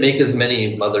didn't make as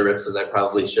many Mother rips as I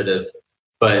probably should have,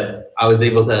 but I was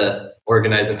able to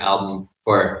organize an album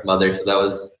for Mother, so that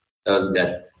was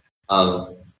good.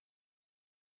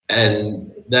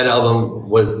 And that album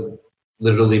was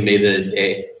literally made in a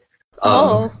day.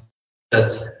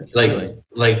 That's like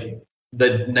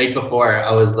the night before,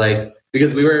 I was like,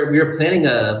 because we were planning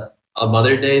a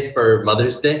Mother Day for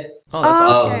Mother's Day. Oh, that's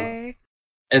awesome. Okay.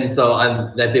 And so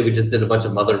on that day, we just did a bunch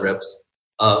of Mother rips.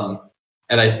 And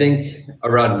I think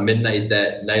around midnight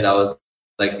that night, I was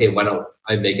like, hey, why don't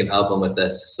I make an album with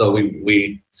this? So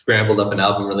we scrambled up an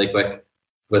album really quick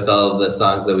with all the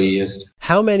songs that we used.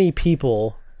 How many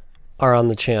people are on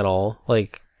the channel?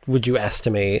 Like, would you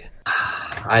estimate?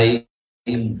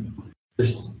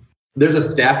 There's a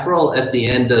staff roll at the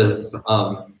end of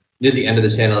near the end of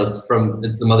the channel. It's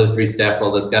the Mother 3 staff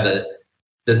roll that's got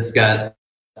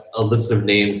a list of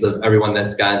names of everyone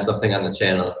that's gotten something on the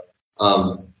channel.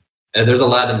 And there's a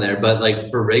lot in there, but like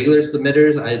for regular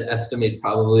submitters, I'd estimate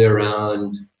probably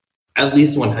around at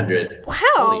least 100. Wow.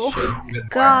 Holy shit.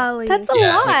 Golly. That's a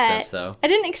Yeah, lot. that makes sense though. I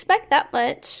didn't expect that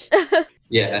much.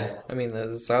 Yeah. I mean,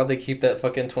 that's how they keep that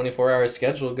fucking 24-hour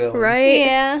schedule going. Right?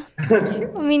 Yeah. It's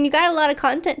true. I mean, you got a lot of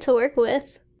content to work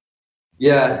with.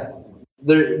 Yeah.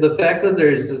 The fact that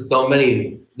there's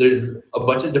a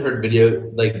bunch of different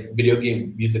video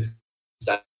game music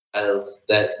styles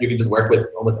that you can just work with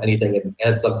almost anything and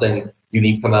have something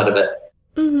unique come out of it.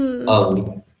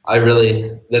 Mm-hmm.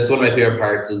 That's one of my favorite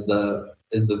parts is the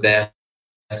vast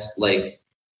like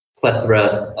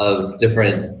plethora of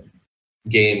different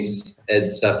games and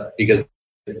stuff, because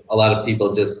a lot of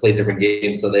people just play different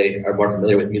games, so they are more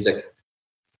familiar with music.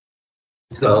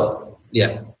 So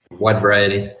yeah, wide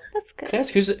variety. That's good. Can I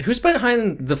ask who's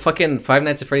behind the fucking Five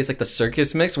Nights at Freddy's like the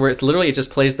circus mix, where it's literally it just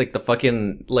plays like the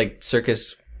fucking like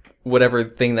circus whatever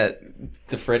thing that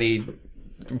the Freddy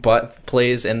bot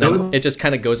plays, and then it just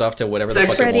kind of goes off to whatever the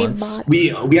fuck it wants.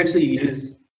 Bot. We actually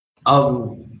use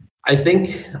I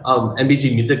think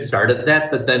MBG Music started that,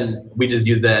 but then we just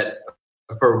used that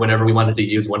for whenever we wanted to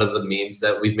use one of the memes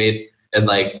that we've made and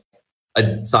like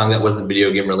a song that wasn't video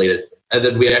game related. And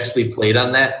then we actually played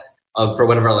on that for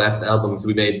one of our last albums.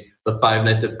 We made the Five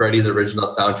Nights at Freddy's original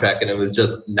soundtrack, and it was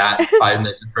just not Five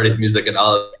Nights at Freddy's music at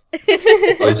all.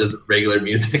 It was just regular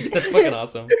music. That's fucking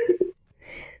awesome.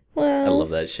 Wow. I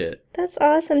love that shit. That's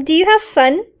awesome. Do you have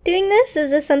fun doing this?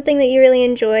 Is this something that you really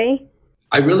enjoy?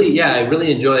 I really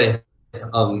enjoy.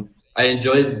 I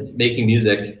enjoyed making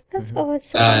music. That's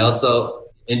awesome. I also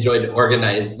enjoyed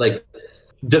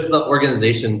just the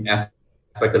organization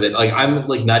aspect of it. Like I'm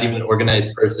like not even an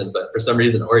organized person, but for some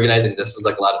reason organizing this was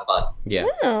like a lot of fun. Yeah.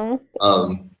 Wow.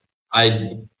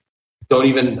 I don't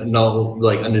even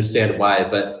understand why,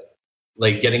 but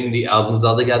like getting the albums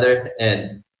all together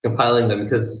and compiling them,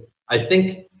 because I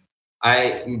think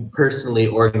I personally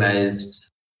organized.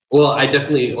 Well, I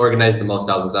definitely organized the most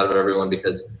albums out of everyone,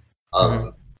 because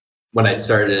when I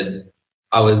started,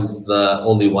 I was the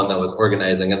only one that was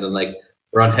organizing, and then like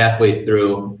around halfway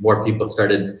through, more people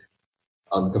started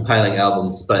compiling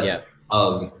albums. But yeah.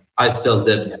 I still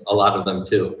did a lot of them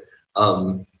too.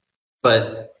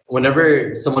 But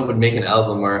whenever someone would make an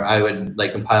album or I would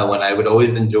like compile one, I would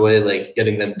always enjoy like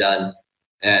getting them done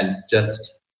and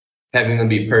just having them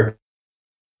be perfect.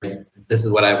 This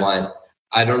is what I want.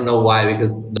 I don't know why,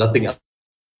 because nothing else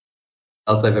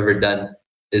I've ever done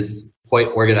is quite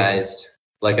organized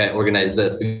like I organized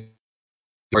this.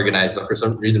 Organized, but for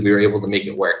some reason we were able to make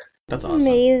it work. That's awesome.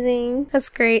 Amazing. That's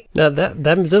great. Now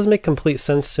that does make complete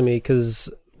sense to me,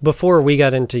 because before we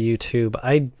got into YouTube,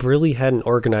 I really hadn't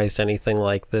organized anything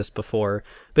like this before.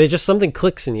 But it just something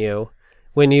clicks in you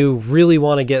when you really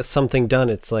want to get something done.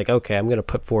 It's like, okay, I'm going to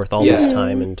put forth all this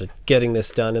time into getting this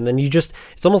done, and then it's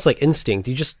almost like instinct.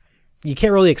 You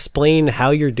can't really explain how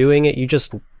you're doing it. You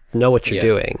just know what you're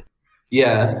doing.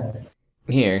 Yeah.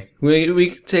 Here,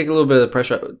 we take a little bit of the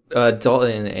pressure.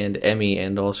 Dalton and Emmy,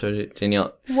 and also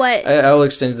Danielle. What? I will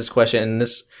extend this question, and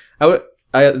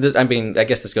I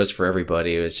guess this goes for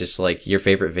everybody. It's just like your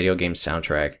favorite video game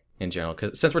soundtrack. in general.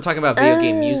 Because since we're talking about video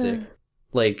game music,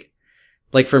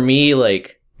 like for me,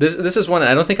 like this is one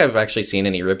I don't think I've actually seen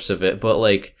any rips of it, but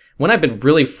like one I've been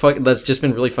really that's just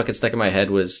been really fucking stuck in my head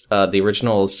was the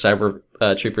original Cyber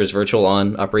Troopers Virtual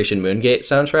On Operation Moongate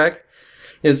soundtrack.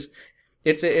 It's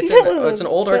an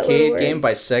old arcade game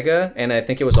by Sega, and I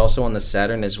think it was also on the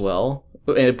Saturn as well.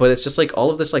 But it's just like all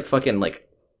of this like fucking like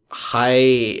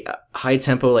high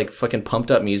tempo like fucking pumped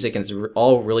up music, and it's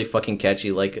all really fucking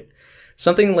catchy, like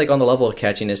something like on the level of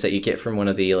catchiness that you get from one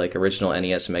of the like original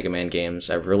NES Mega Man games.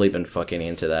 I've really been fucking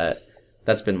into that.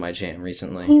 That's been my jam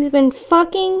recently. He's been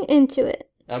fucking into it.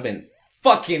 I've been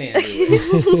fucking into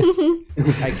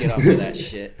it. I get off to that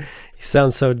shit. You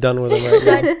sound so done with him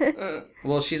right now.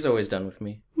 Well, she's always done with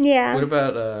me. Yeah. What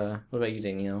about you,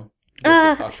 Danielle?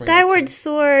 Skyward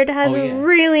Sword has a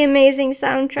really amazing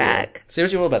soundtrack. Say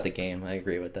what you will about the game. I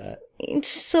agree with that. It's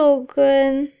so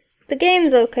good. The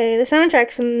game's okay. The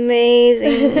soundtrack's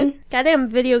amazing. Goddamn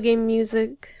video game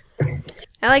music.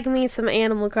 I like me some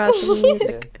Animal Crossing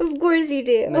music. Of course you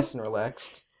do. Nice and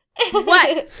relaxed.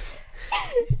 What?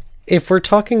 If we're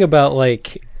talking about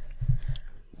like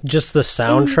just the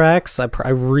soundtracks, I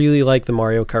really like the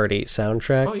Mario Kart 8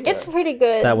 soundtrack. Oh, yeah. It's pretty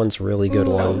good. That one's really good I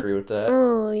one. agree with that.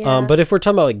 Oh yeah. But if we're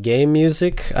talking about like game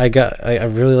music, I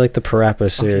really like the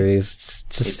Parappa series.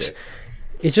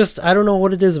 I don't know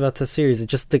what it is about the series.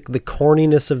 It's just the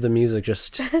corniness of the music.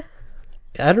 Just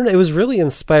I don't know. It was really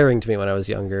inspiring to me when I was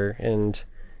younger, and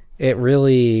it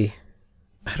really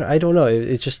I don't know.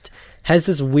 It just has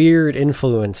this weird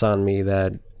influence on me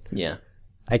that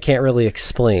I can't really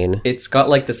explain. It's got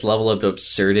like this level of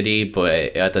absurdity,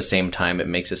 but at the same time, it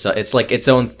makes it's like its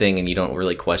own thing, and you don't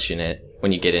really question it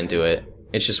when you get into it.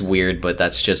 It's just weird, but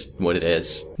that's just what it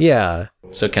is. Yeah.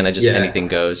 So kind of just anything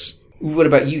goes. What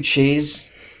about you, Chase?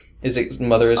 Is it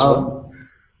Mother as well?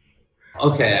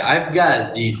 Okay, I've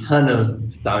got a ton of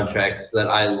soundtracks that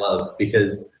I love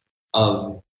because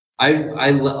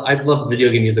I've loved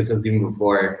video game music since even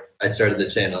before I started the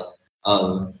channel.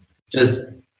 Just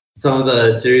some of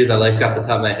the series I like off the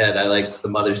top of my head. I like the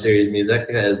Mother series music,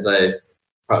 as I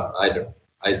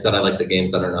said I like the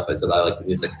games. I don't know if I said I like the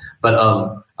music, but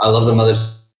I love the Mother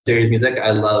series music.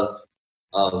 I love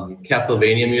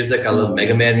Castlevania music. I love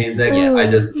Mega Man music.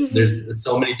 Yes. There's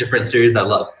so many different series I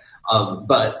love.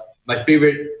 But my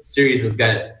favorite series has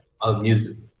got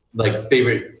music, like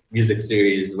favorite music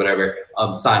series, whatever.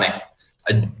 Sonic.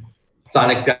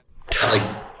 Sonic's got like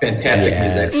fantastic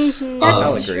music. Mm-hmm.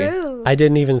 That's agree. true. I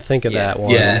didn't even think of that one.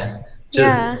 Yeah,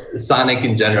 just Sonic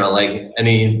in general. Like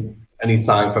any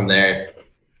song from there,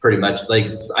 pretty much. Like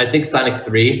I think Sonic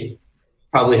 3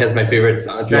 probably has my favorite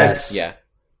soundtrack. Yes. Yeah.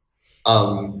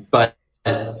 But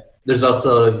there's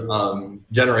also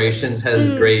Generations has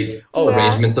great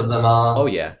arrangements of them all. Oh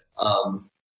yeah.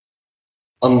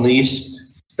 Unleashed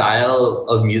style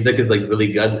of music is like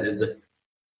really good.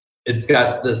 It's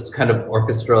got this kind of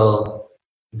orchestral,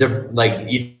 like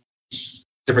each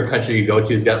different country you go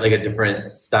to has got like a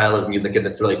different style of music, and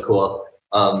it's really cool.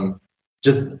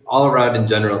 Just all around in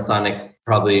general, Sonic's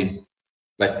probably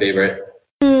my favorite.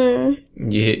 You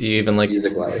even like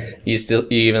music wise. You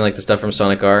even like the stuff from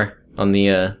Sonic R on the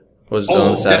on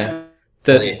the Saturn.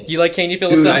 You like Can You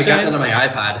Feel the Sunshine? I got that on my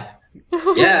iPad.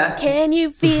 Yeah. Can you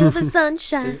feel the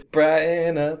sunshine? To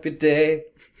brighten up your day.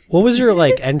 What was your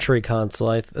like entry console?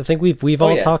 I think we've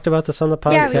all talked about this on the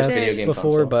podcast before,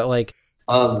 console. But like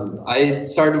I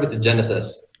started with the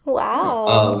Genesis.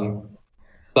 Wow.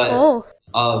 But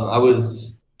I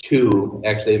was 2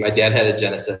 actually. My dad had a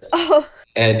Genesis,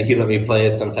 and he let me play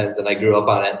it sometimes, and I grew up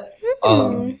on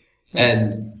it.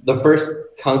 And the first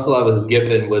console I was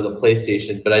given was a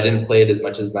PlayStation, but I didn't play it as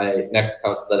much as my next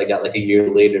console that I got like a year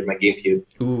later, my GameCube.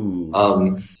 Ooh.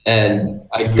 And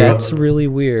I grew that's up. really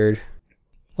weird.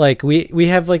 Like we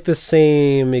have like the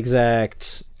same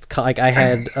exact. Like I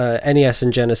had NES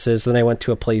and Genesis, then I went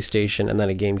to a PlayStation and then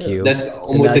a GameCube. That's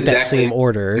almost exactly that same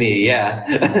order. Me,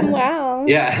 yeah. Wow.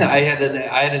 Yeah, I had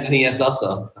an NES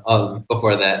also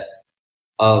before that.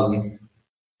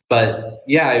 But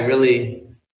yeah, I really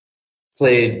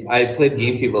played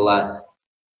GameCube a lot.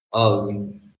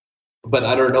 But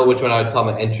I don't know which one I would call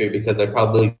my entry because I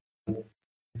probably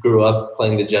grew up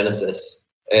playing the Genesis,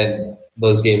 and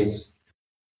those games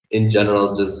in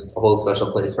general just hold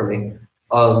special place for me.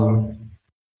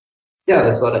 Yeah,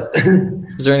 that's about it.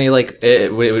 Is there any like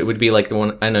it would be like the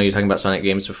one I know you're talking about Sonic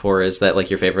games before? Is that like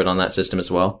your favorite on that system as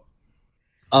well?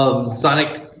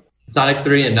 Sonic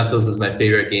 3 and Knuckles was my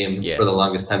favorite game for the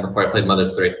longest time before I played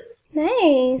Mother 3.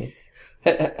 Nice.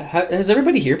 Has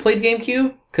everybody here played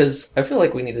GameCube? Because I feel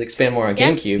like we need to expand more on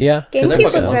GameCube. Yeah, GameCube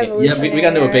was revolutionary. Yeah, we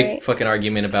got into a big fucking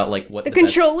argument about like what the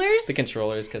controllers. The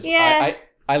controllers, because Yeah.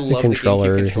 I love the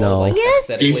controller, GameCube controller. no. Like, Yes!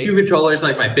 aesthetically. GameCube controller is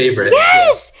like my favorite.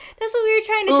 Yes! That's what we were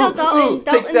trying to tell Dalton.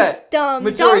 take Dalton's that. dumb.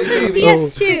 Majority Dalton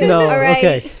says baby. PS2. No, All right.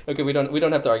 okay. Okay, we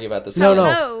don't have to argue about this. No,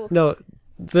 Hello. no.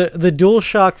 The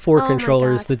DualShock 4 Oh my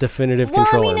controller is God. the definitive Well, I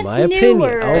controller, mean, in my it's opinion.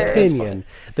 newer. Our opinion.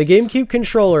 The GameCube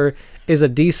controller is a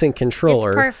decent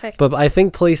controller. perfect. But I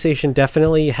think PlayStation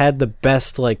definitely had the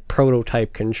best like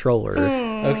prototype controller.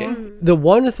 Okay. The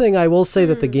one thing I will say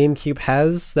that the GameCube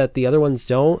has that the other ones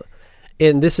don't,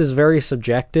 and this is very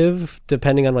subjective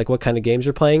depending on like what kind of games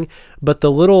you're playing, but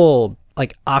the little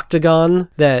like octagon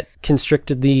that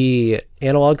constricted the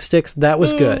analog sticks, that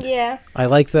was good. Yeah. I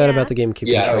like that Yeah. about the GameCube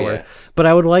Yeah, oh, controller. yeah. But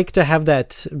I would like to have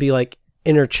that be like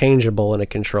interchangeable in a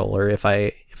controller if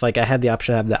I had the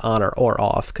option to have that on or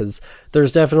off, because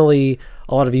there's definitely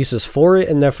a lot of uses for it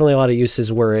and definitely a lot of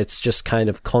uses where it's just kind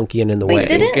of clunky and in the way. Wait,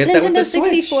 didn't Get that with Nintendo the Switch.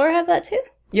 64 have that too?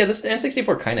 Yeah, this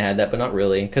N64 kind of had that, but not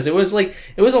really, because it was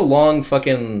a long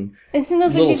fucking. Nintendo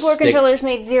Little 64 stick. controllers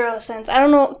made zero sense. I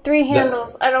don't know. 3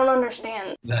 handles. I don't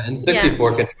understand. The N64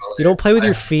 controller. You don't play with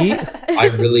your feet? I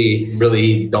really,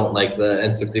 really don't like the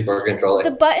N64 controller.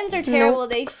 The buttons are terrible.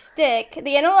 They stick.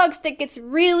 The analog stick gets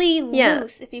really Yeah.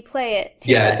 loose if you play it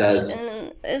too Yeah, much. it does.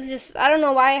 And it's just, I don't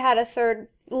know why it had a third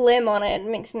limb on it. It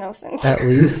makes no sense. At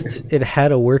least it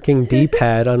had a working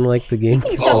D-pad, unlike the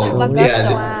GameCube. Shut the fuck yeah, up, the-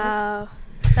 Dawn. Wow.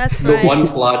 That's The right. one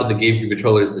flaw to the GameCube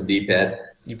controller is the D-pad.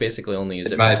 You basically only use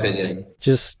In it. my for one opinion. thing.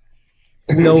 Just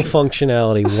no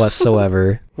functionality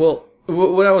whatsoever. Well,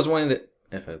 what I was wanting to,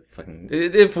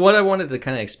 if what I wanted to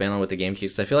kind of expand on with the GameCube,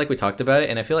 because I feel like we talked about it,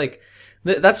 and I feel like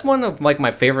that's one of like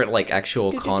my favorite like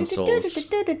actual consoles,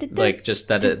 like just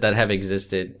that have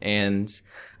existed, and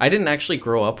I didn't actually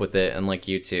grow up with it, unlike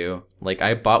you two. Like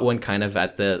I bought one kind of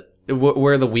at the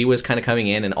where the Wii was kind of coming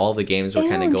in, and all the games were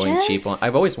kind of going cheap on.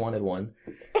 I've always wanted one.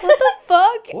 What the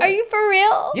fuck? What? Are you for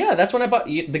real? Yeah, that's when I bought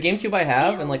the GameCube I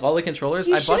have, and like all the controllers.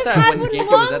 You I bought should that have when had the one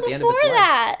GameCube was long at the end of before its life.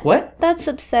 that. What? That's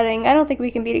upsetting. I don't think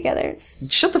we can be together.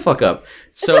 Shut the fuck up.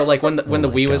 So like when the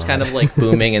Wii was kind of like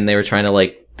booming and they were trying to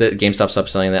like the GameStop stopped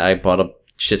selling that, I bought a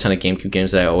shit ton of GameCube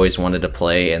games that I always wanted to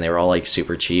play, and they were all like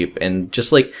super cheap, and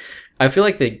just like I feel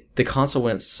like the console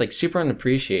went like super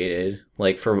unappreciated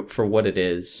like for what it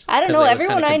is. I don't 'Cause know, it was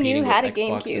everyone kinda I knew competing with had a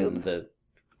Xbox GameCube. and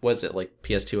was it like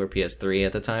PS2 or PS3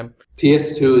 at the time?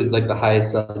 PS2 is like the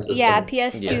highest selling system. Yeah,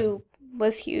 PS2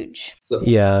 was huge. So,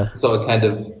 Yeah. so it kind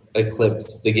of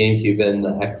eclipsed the GameCube and the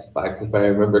Xbox, if I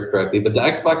remember correctly. But the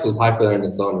Xbox was popular in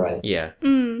its own right. Yeah.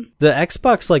 The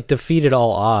Xbox like defeated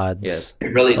all odds. Yes.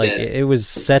 It really Like did. it was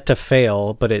set to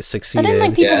fail, but it I succeeded. didn't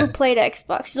like people Yeah. who played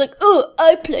Xbox. You're like, oh,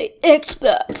 I play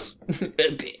Xbox.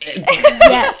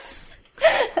 Yes.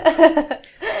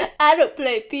 I don't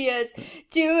play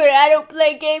PS2 and I don't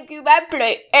play GameCube. I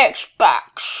play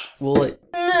Xbox. Well, like,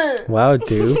 Wow,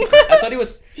 dude. I thought he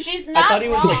was. She's I not thought he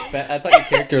was like fat. I thought your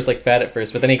character was like fat at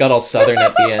first, but then he got all southern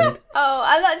at the end. Oh,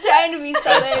 I'm not trying to be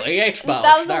southern. Play Xbox.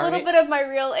 That was a darn little it. bit of my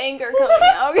real anger coming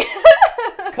out.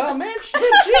 Come in,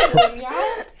 jiggling, y'all.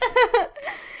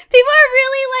 People are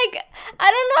really like,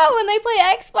 I don't know, when they play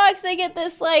Xbox, they get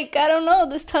this, like, I don't know,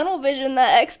 this tunnel vision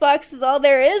that Xbox is all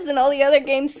there is and all the other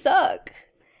games suck.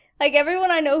 Like,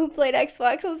 everyone I know who played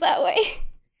Xbox was that way.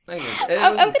 I'm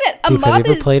I'm gonna, a Dude, have mob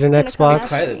you ever is played an gonna come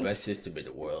Xbox? after me. best system in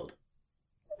the world.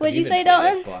 What'd you say,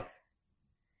 Dalton?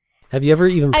 Have you ever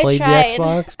even I played tried. the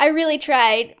Xbox? I really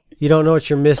tried. You don't know what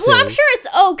you're missing. Well, I'm sure it's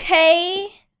okay.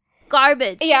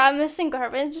 garbage. Yeah, I'm missing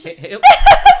garbage. Like,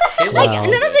 Like, Wow.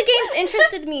 none of the games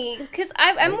interested me, because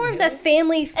I'm more of the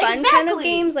family fun kind of Exactly.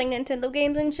 games, like Nintendo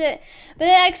games and shit. But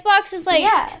then Xbox is like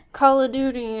Yeah. Call of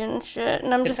Duty and shit,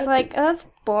 and I'm just like, oh, that's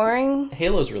boring.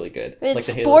 Halo's really good. It's like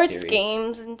the Halo sports series.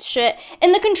 games and shit.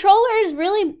 And the controller is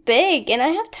really big, and I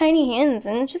have tiny hands,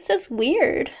 and it's just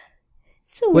weird.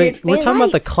 It's a weird Wait, we're talking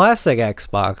about the life. classic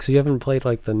Xbox. You haven't played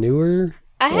like the newer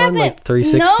I one, haven't. like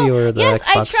 360 no, or the yes,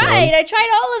 Xbox I tried. One? I tried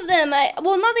all of them.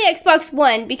 Well, not the Xbox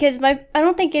One because I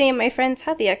don't think any of my friends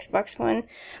had the Xbox One,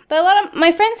 but a lot of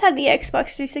my friends had the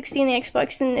Xbox 360 and the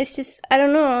Xbox, and it's just I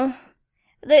don't know.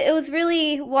 It was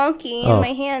really wonky in Oh.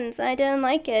 my hands. I didn't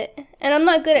like it, and I'm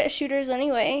not good at shooters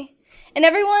anyway. And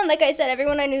everyone, like I said,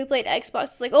 everyone I knew who played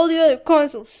Xbox was like, "Oh, the other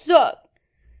consoles suck."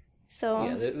 So.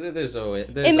 Yeah, there's always.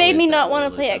 It made me not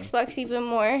want to play Xbox even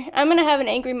more. I'm gonna have an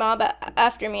angry mob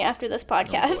after me after this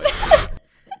podcast.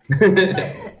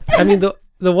 I mean,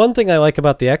 the one thing I like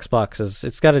about the Xbox is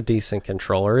it's got a decent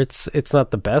controller. It's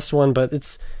not the best one, but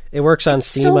it works on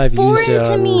Steam. so I've used it foreign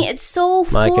to on me. It's so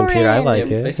my foreign. computer. I like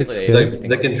Yeah, it. It's basically, good. everything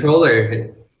The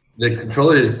else.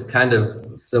 controller is kind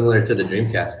of similar to the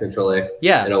Dreamcast controller.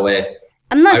 Yeah. In a way.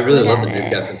 I'm not I really good love the at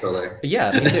it. Dreamcast controller.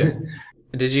 Yeah, me too.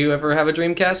 Did you ever have a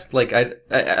Dreamcast? Like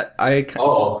I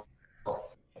Oh.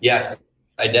 Yes,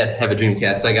 I did have a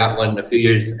Dreamcast. I got one a few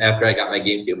years after I got my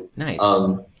GameCube. Nice.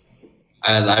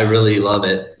 And I really love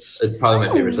it. It's probably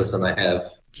my favorite system I have.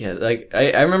 Yeah, like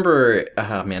I remember,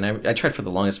 man, I tried for the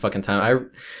longest fucking time.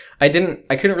 I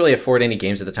couldn't really afford any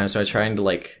games at the time, so I tried to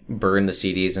like burn the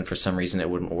CDs, and for some reason it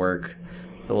wouldn't work.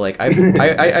 So like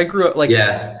I grew up like,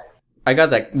 yeah, I got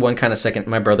that one kind of second.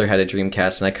 My brother had a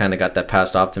Dreamcast, and I kind of got that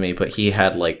passed off to me, but he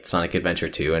had like Sonic Adventure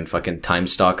 2 and fucking Time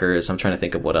Stalkers. I'm trying to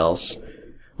think of what else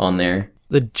on there.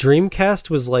 The Dreamcast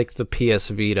was like the PS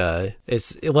Vita.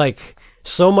 It's like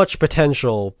so much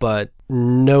potential, but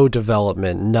no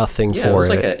development, nothing for it was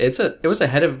it. Like it was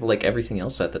ahead of like everything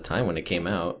else at the time when it came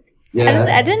out. yeah.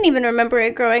 I didn't even remember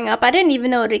it growing up. I didn't even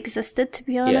know it existed, to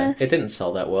be honest. Yeah, it didn't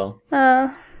sell that well.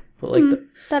 But like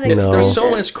that there's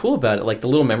so much cool about it. Like the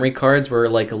little memory cards were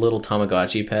like a little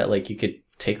Tamagotchi pet. Like you could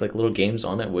take like little games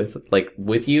on it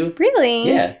with you. Really?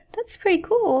 Yeah. That's pretty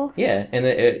cool. Yeah, and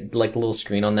it like the little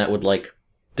screen on that would like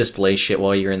display shit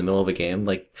while you're in the middle of a game.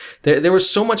 Like there was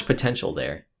so much potential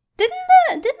there.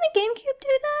 Didn't the GameCube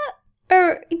do that?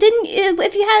 Or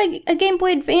if you had a Game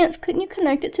Boy Advance, couldn't you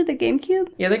connect it to the GameCube?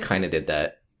 Yeah, they kind of did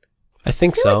that. I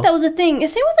think I feel so. like that was a thing.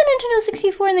 Same with the Nintendo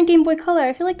 64 and the Game Boy Color.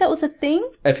 I feel like that was a thing.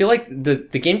 I feel like the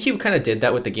GameCube kind of did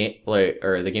that with the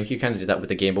GameCube kind of did that with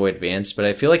the Game Boy Advance, but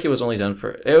I feel like it was only done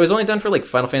for like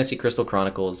Final Fantasy Crystal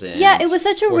Chronicles and Yeah, it was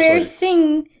such a Four rare Swords.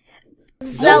 thing.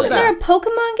 Wasn't there a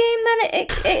Pokemon game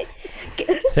that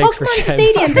Thanks for Pokemon chiming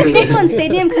Stadium? Did Pokemon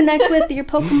Stadium connect with your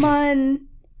Pokemon,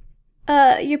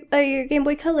 your Game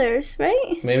Boy Colors,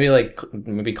 right?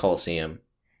 Maybe Coliseum.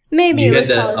 Maybe You it was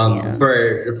had that Coliseum.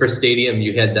 for Stadium.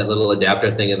 You had that little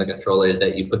adapter thing in the controller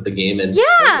that you put the game in. Yeah.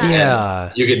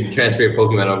 Yeah. You could transfer your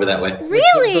Pokemon over that way.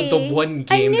 Really? The one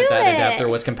I game knew that it. adapter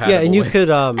was compatible Yeah, and you with. could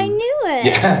I knew it.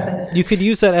 Yeah, you could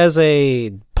use that as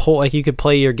a poll. Like you could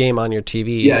play your game on your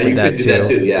TV. yeah, with you that could do that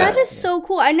too. Yeah, That is so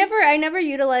cool. I never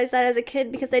utilized that as a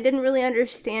kid because I didn't really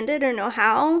understand it or know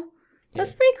how.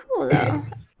 That's pretty cool though.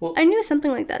 Well- I knew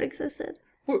something like that existed.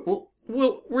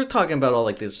 We're talking about all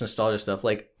like this nostalgia stuff.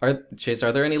 Like, are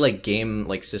there any like game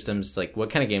like systems? Like, what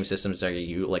kind of game systems are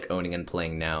you like owning and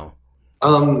playing now?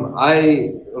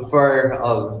 I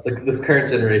for this current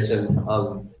generation,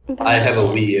 I have a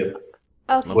Wii U.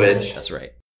 Okay. Which- That's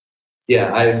right.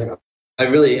 Yeah, I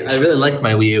really like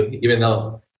my Wii U, even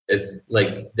though it's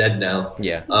like dead now.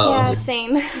 Yeah. Yeah,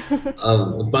 same.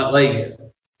 But like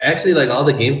actually, like all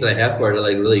the games that I have for it are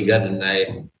like really good, and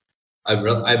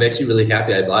I'm actually really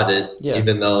happy I bought it, Yeah.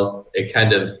 even though it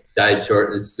kind of died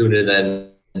short sooner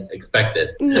than expected.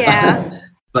 Yeah.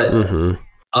 But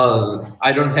Mm-hmm.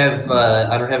 I don't have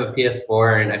a PS4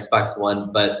 or an Xbox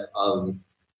One, but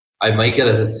I might get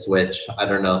a Switch. I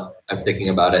don't know. I'm thinking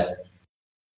about it.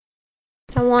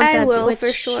 I want I that will Switch.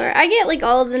 for sure. I get like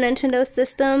all of the Nintendo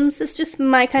systems. It's just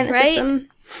my kind of Right? system.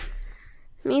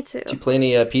 Me too. Did you play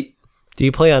any Pete? Do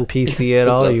you play on PC at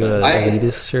all? That's You what I was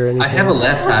elitist or anything? I have a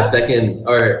laptop that can,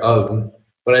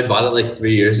 when I bought it like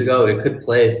 3 years ago, it could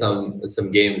play some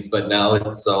games, but now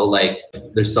it's so like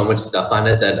there's so much stuff on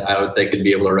it that I don't think it'd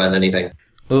be able to run anything.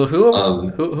 Well, who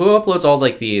Um, uploads all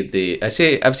like the I've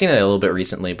seen it a little bit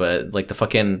recently, but like the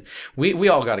fucking we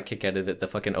all got a kick out of it, the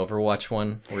fucking Overwatch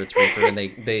one where it's Reaper and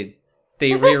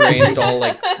they rearranged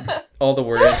all the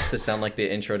words to sound like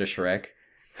the intro to Shrek.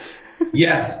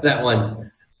 Yes, that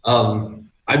one.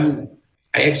 I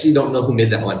actually don't know who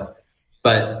made that one,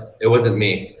 but it wasn't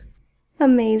me.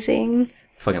 Amazing.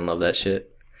 Fucking love that shit.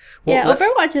 Yeah, Well,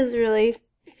 Overwatch is really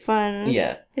fun.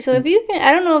 yeah, So if you can,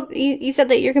 I don't know if you said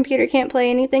that your computer can't play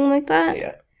anything like that.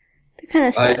 yeah. That kind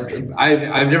of sucks.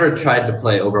 I've never tried to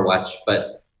play Overwatch,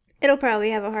 but It'll probably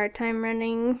have a hard time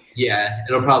running. yeah,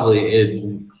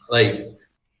 like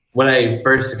when I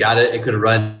first got it, it could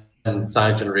run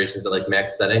Sonic Generations at like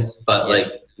max settings, but Yeah. like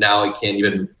now it can't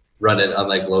even run it on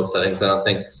like low settings. I don't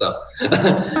think so.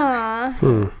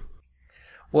 Aww.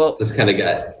 Well, Just kind of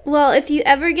got. Well, if you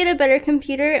ever get a better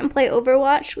computer and play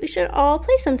Overwatch, we should all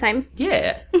play sometime.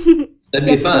 yeah. That'd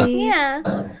be fun. please.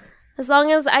 Yeah. As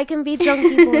long as I can be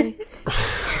Junkie Boy.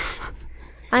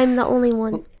 I'm the only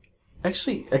one.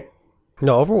 Actually,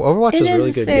 No, Overwatch It is a really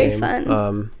is good very game.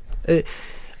 fun.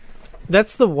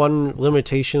 That's the one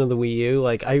limitation of the Wii U.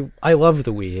 Like, I love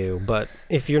the Wii U, but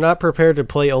if you're not prepared to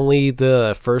play only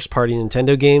the first-party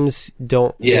Nintendo games,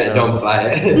 don't. Don't buy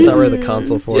it. It's not really the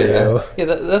console for Yeah. you. yeah,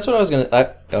 that's what I was gonna.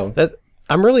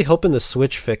 I'm really hoping the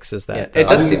Switch fixes Yeah, that. it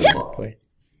does I mean, seem. Wait.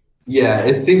 Yeah,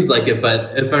 it seems like it,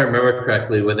 but if I remember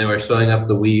correctly, when they were showing off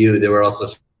the Wii U, they were also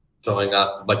showing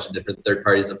off a bunch of different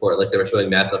third-party support. Like they were showing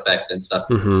Mass Effect and stuff.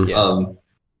 Mhm. Yeah.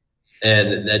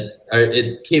 And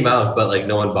it came out, but like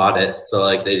no one bought it, so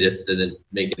like they just didn't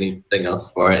make anything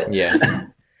else for it. Yeah.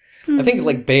 I think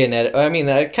like Bayonetta. I mean,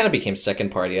 that kind of became second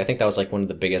party. I think that was like one of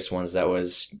the biggest ones that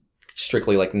was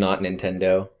strictly like not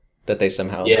Nintendo that they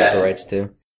somehow got the rights to.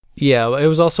 Yeah, it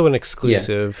was also an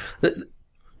exclusive. Yeah.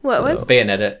 What was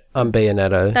Bayonetta?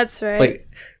 Bayonetta. That's right. Like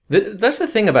that's the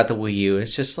thing about the Wii U.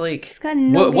 It's just like It's got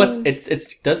no games.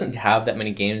 It doesn't have that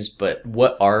many games, but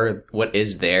what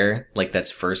is there like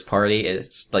that's first party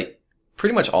is like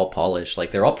pretty much all polished.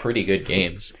 Like they're all pretty good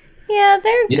games. Yeah,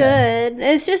 they're good.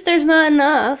 It's just there's not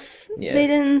enough. Yeah. They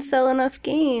didn't sell enough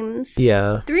games.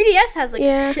 Yeah. 3DS has like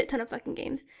a shit ton of fucking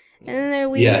games. And then their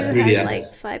Wii U has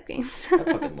like 5 games. I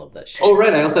fucking love that shit. Oh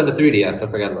right, I also have a 3DS. I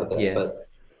forgot about that. Yeah. But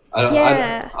I don't.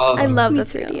 I love the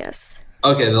too. 3DS.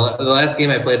 Okay, the last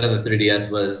game I played on the 3DS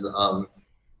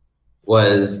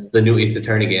was the new Ace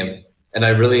Attorney game, and I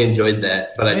really enjoyed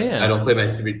that. But I don't play my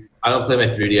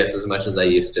 3DS as much as I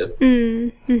used to.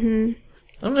 Mm-hmm.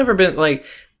 I've never been like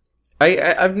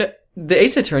the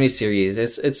Ace Attorney series.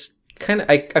 It's kind of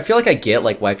I feel like I get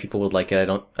like why people would like it.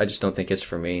 I just don't think it's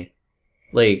for me.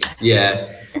 Like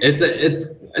yeah,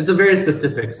 it's a very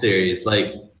specific series.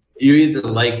 Like you either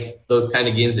like those kind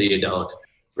of games or you don't.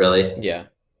 Really. Yeah.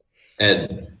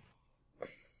 And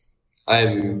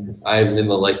I'm in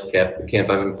the like camp. I've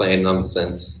been playing them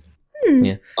since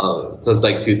since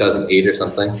like 2008 or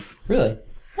something. Really?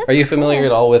 Are you familiar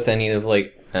at all with any of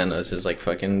like I don't know, this is like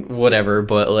fucking whatever,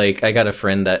 but like I got a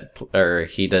friend that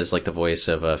he does like the voice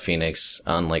of Phoenix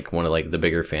on like one of like the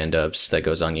bigger fan dubs that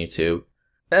goes on YouTube.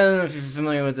 I don't know if you're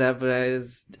familiar with that, but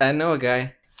I know a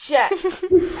guy.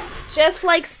 Just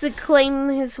likes to claim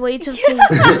his way to fame.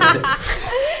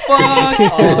 Fuck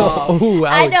off. Ooh,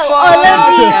 I ouch. know all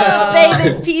of these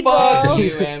famous people. Fuck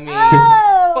you, Emmy.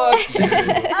 Oh. Fuck you.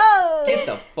 Oh. Get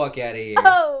the fuck out of here.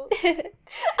 Oh.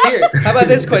 Here, how about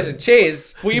this question?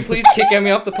 Chase, will you please kick Emmy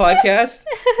off the podcast?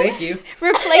 Thank you.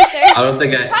 Replace her. I don't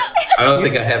think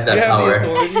I have that You have power.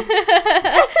 the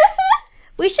authority.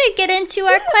 We should get into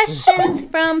our questions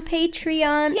from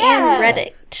Patreon and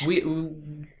Reddit.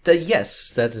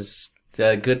 Yes, that is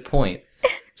a good point.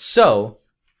 So,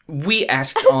 we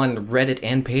asked on Reddit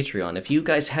and Patreon if you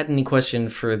guys had any question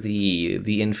for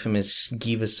the infamous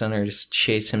Giva Sunners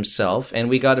Chase himself, and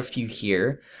we got a few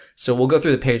here. So we'll go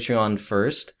through the Patreon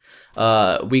first.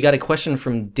 We got a question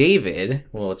from David.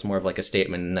 Well, it's more of like a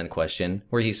statement and then question,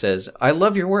 where he says, "I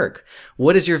love your work.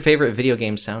 What is your favorite video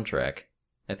game soundtrack?"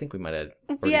 I think we might have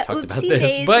already talked about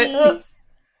this, but Oops.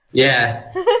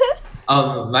 Yeah.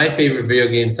 My favorite video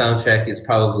game soundtrack is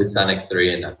probably Sonic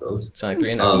 3 and Knuckles. Sonic 3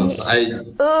 and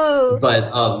Knuckles.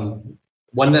 But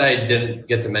one that I didn't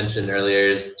get to mention earlier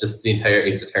is just the entire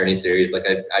Ace Attorney series. Like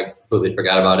I completely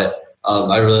forgot about it.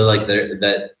 I really like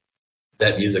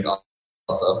that music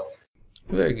also.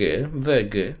 Very good, very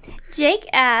good. Jake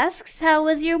asks, how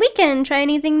was your weekend? Try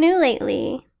anything new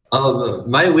lately?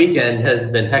 My weekend has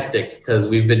been hectic because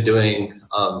we've been doing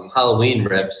Halloween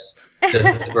rips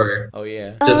just for Oh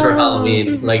yeah. just for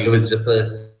Halloween. Like it was just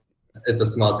it's a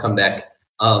small comeback.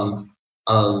 And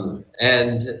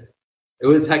it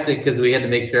was hectic because we had to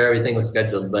make sure everything was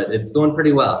scheduled, but it's going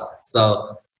pretty well.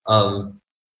 So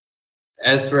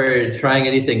as for trying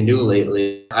anything new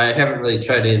lately, I haven't really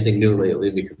tried anything new lately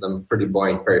because I'm a pretty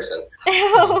boring person.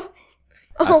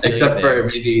 Except for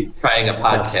maybe trying a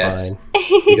That's podcast fine.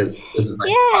 because this is my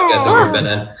podcast I've ever been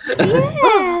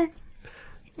in.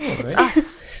 Yeah.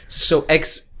 So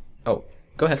Oh,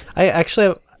 go ahead. I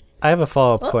have a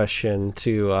follow-up question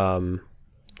to I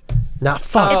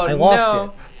lost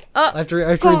it. I have to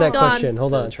read that gone. question.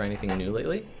 Hold on. Try anything new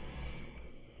lately?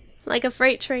 Like a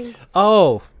freight train.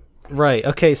 Oh, right.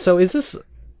 Okay, so is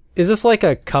this like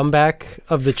a comeback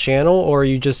of the channel, or are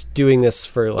you just doing this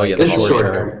for like yeah, a It's short short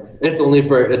term? term. It's only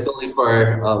for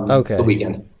Okay. the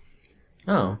weekend.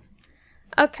 Oh.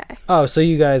 Okay. Oh, so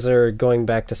you guys are going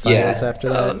back to silence Yeah. after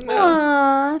that?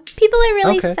 Aww. People are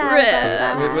really Okay. sad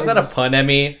about that. Was that a pun,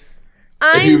 Emmy?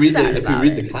 If you read sad the about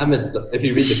the comments, to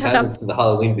the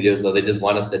Halloween videos, though, they just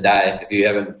want us to die. If you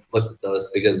haven't looked at those,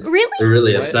 because Really? they're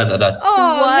really What? upset at us.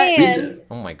 Oh, What? man.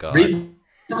 Oh my god. Read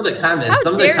some of the comments. How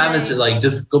Some of the dare comments they? are like,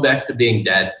 just go back to being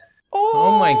dead.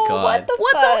 Oh my god.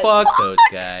 What the fuck? Fuck those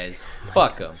guys.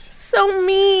 Fuck them. So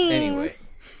mean. Anyway.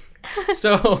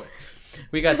 So,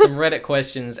 we got some Reddit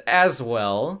questions as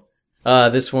well.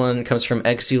 This one comes from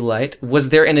XULite. Was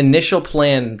there an initial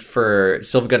plan for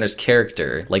Silvergunner's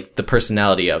character? Like, the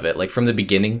personality of it? Like, from the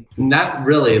beginning? Not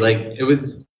really. Like it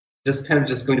was just kind of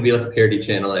just going to be like a parody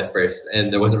channel at first,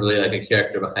 and there wasn't really like a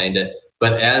character behind it.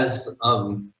 But as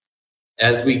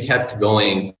we kept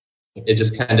going, it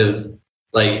just kind of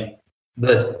like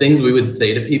the things we would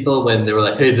say to people when they were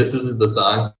like, "Hey, this isn't the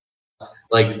song."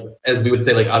 Like as we would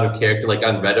say, like out of character, like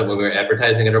on Reddit when we were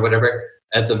advertising it or whatever.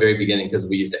 at the very beginning, because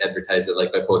we used to advertise it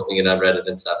like by posting it on Reddit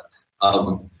and stuff.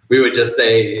 We would just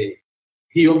say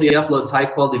he only uploads high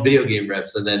quality video game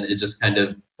reps, and then it just kind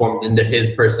of formed into his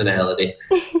personality.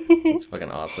 It's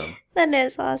fucking awesome. That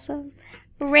is awesome.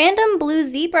 Random Blue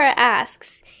Zebra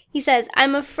asks, he says,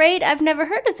 I'm afraid I've never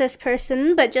heard of this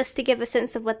person, but just to give a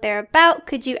sense of what they're about,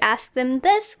 could you ask them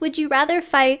this? Would you rather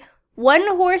fight 1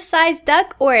 horse-sized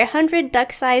duck or 100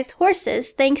 duck-sized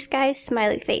horses? Thanks, guys.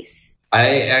 Smiley face.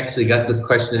 I actually got this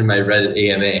question in my Reddit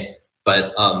AMA,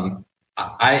 but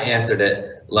I answered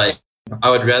it like I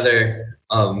would rather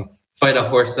fight a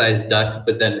horse-sized duck,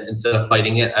 but then instead of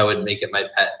fighting it, I would make it my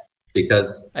pet,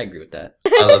 because I agree with that.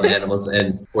 I love animals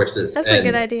and horses. That's and, a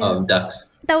good idea. Ducks.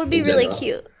 That would be In really general.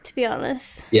 cute, to be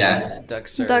honest. Yeah.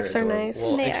 Ducks are adorable. nice.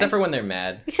 Well, They except are. for when they're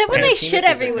mad. Except when Their they shit penises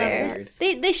are everywhere.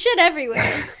 weird. They shit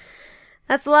everywhere.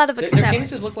 That's a lot of Their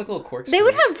acceptance. penises look like little corkscrews. They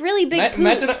would have really big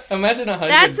Imagine poops. imagine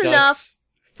 100 That's ducks enough.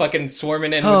 fucking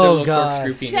swarming in Oh, with their little God.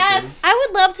 corkscrew penises. Yes. I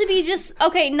would love to be just,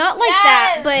 okay, not like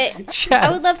that, but Yes. I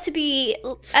would love to be,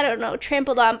 I don't know,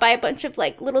 trampled on by a bunch of,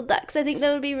 like, little ducks. I think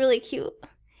that would be really cute.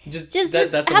 Just Just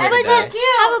that's have, a a weird bunch day. of,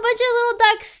 have a bunch of little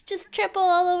ducks just trample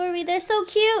all over me. They're so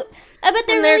cute. I bet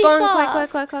they're And they're really going soft. quack, quack,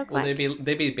 quack, quack, Well, quack.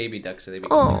 they'd be baby ducks, so they'd be.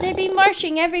 Oh. They'd be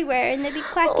marching everywhere and they'd be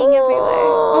quacking everywhere.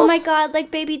 Oh my god,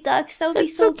 like baby ducks. That would be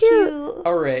That's so so cute. cute.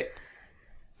 All right,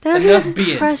 That'd enough be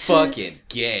being precious. fucking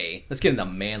gay. Let's get into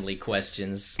manly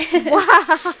questions.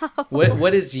 Wow.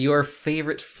 What is your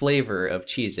favorite flavor of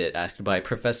Cheez-It? Asked by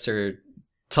Professor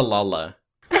Talala.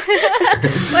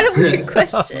 What a weird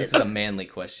question. This is a manly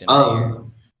question. right here.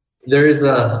 There's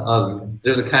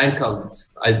a kind called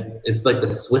it's like the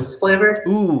Swiss flavor.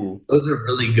 Ooh, Those are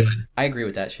really good. I agree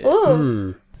with that shit.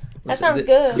 Ooh, that sounds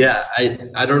good. Yeah,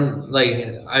 I don't like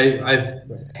I've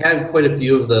had quite a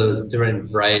few of the different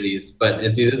varieties, but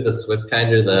it's either the Swiss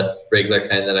kind or the regular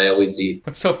kind that I always eat.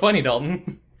 What's so funny,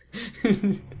 Dalton?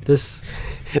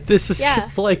 This is Yeah.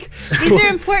 just like These are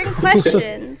important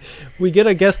questions. we get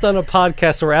a guest on a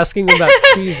podcast. We're asking about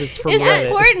Cheez-Its from It's Reddit.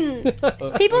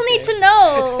 important. People need to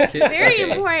know. Very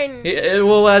Okay. important.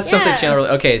 Well, that's something Yeah. channel.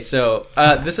 Okay, so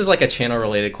this is like a channel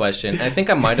related question. I think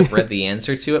I might have read the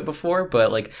answer to it before,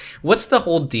 but like, what's the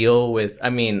whole deal with? I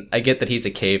mean, I get that he's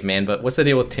a caveman, but what's the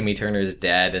deal with Timmy Turner's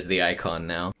dad as the icon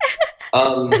now?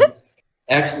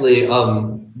 Actually,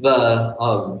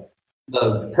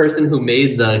 the person who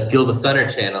made the Gilva Sunner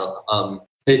channel,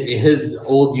 his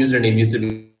old username used to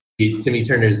be Timmy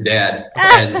Turner's dad,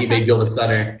 and he made Gilva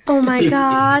Sunner. Oh my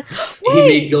god. He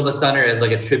made Gilva Sunner as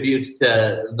like a tribute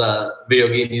to the video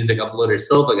game music uploader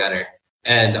Silva Gunner.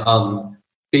 And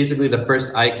basically the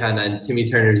first icon on Timmy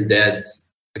Turner's dad's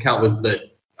account was the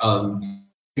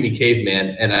Timmy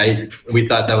Caveman, and we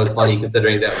thought that was funny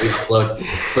considering that we upload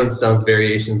Flintstones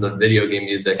variations of video game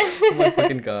music. Oh my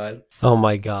fucking god! Oh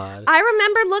my god. I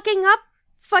remember looking up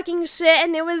fucking shit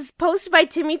and it was posted by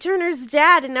Timmy Turner's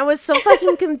dad and I was so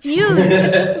fucking confused.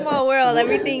 It's a small world.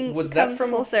 Everything Was that comes from-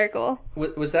 full circle.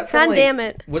 Was that from God like? damn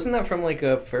it. Wasn't that from like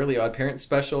a Fairly Odd Parents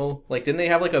special? Like, didn't they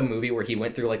have like a movie where he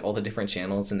went through like all the different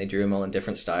channels and they drew him all in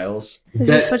different styles? Is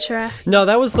this what you're asking? No,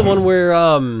 that was the one where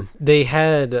they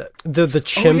had the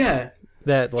chimp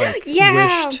that like Yeah.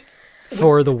 wished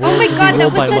for the world Oh my to god, be that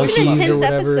ruled by was such an monkeys or intense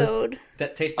whatever. episode.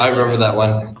 That tasted. I remember that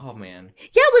one. Oh man.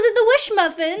 Yeah, was it the Wish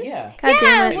Muffin? Yeah. God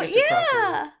damn it. well, Mr. Crocker.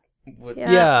 yeah. What-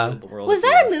 Yeah. the world Was is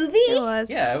that a yours. movie? It was.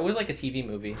 Yeah, it was like a TV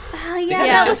movie. Oh, Yeah,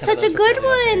 yeah, that was some of such a those were good Fairly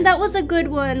Odd one. That Parents. was a good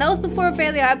one. That was before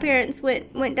Fairly Odd Parents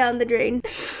went down the drain.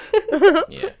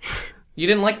 Yeah. You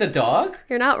didn't like the dog?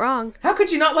 You're not wrong. How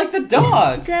could you not like the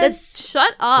dog? Just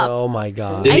Shut up. Oh my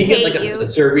god. Did he I get like hate a you.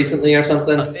 sister recently or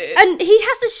something? and he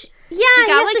has to. He got,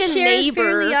 has like, to a share his neighbor.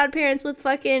 Fairly Odd Parents with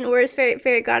fucking, or his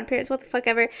fairy godparents, what the fuck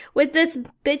ever, with this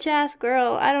bitch ass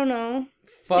girl. I don't know.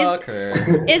 Fuck her.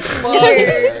 It's Fuck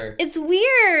weird. her. It's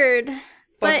weird.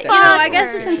 But, that you know, I character.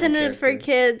 guess it's intended for Character.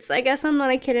 kids. I guess I'm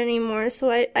not a kid anymore, so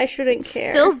I shouldn't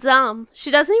care. Still dumb. She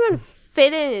doesn't even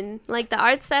fit in, like, the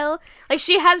art style. Like,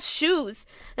 she has shoes.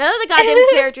 None of the goddamn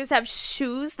characters have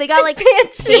shoes. They got, like,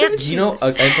 Pant shoes. pant You know, shoes.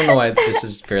 I don't know why this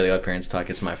is Fairly Odd Parents talk.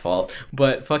 It's my fault.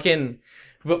 But fucking.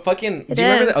 Do you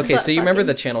remember is, that? Okay, but so you remember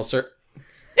the channel, sir?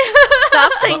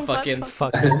 Stop saying Fucking.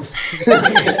 Fucking.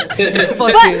 fucking.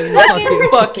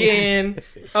 Fucking.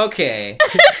 Okay.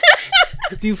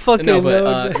 Do you fucking No,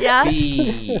 know? but Yeah.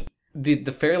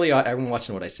 the Fairly Odd. I'm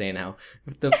watching what I say now.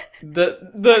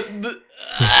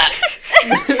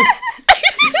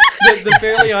 The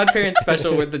Fairly Odd Parents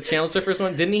special with the Channel Surfers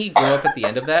one. Didn't he grow up at the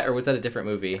end of that, or was that a different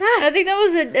movie? I think that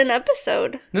was an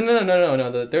episode.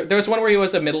 No. There was one where he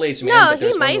was a middle-aged man, No, but there he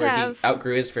was one might where have. he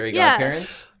outgrew his fairy Yeah.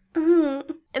 godparents.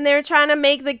 And they were trying to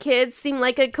make the kids seem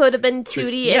like it could have been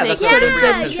 2D and it that's what I could have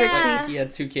remember. been It's Trixie. like he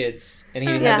had 2 kids, and he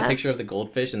had Yeah. the picture of the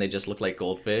goldfish, and they just looked like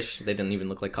goldfish. They didn't even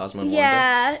look like Cosmo and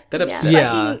Yeah. Wanda. That upset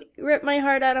Yeah. me. Rip my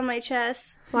heart out of my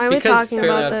chest. Why are we Because talking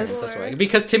Fairly about Odd Parents, this? that's why.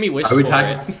 Because Timmy wished Are we for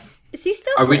talking- it. Is he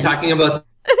still? Are we 10? talking about?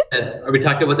 Are we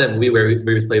talking about that movie where he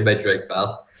was played by Drake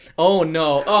Bell? Oh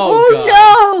no! Oh,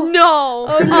 god! No!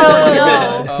 Oh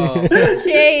no! Oh.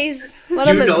 Jeez. What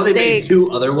a You know they made mistake.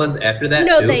 2 other ones after that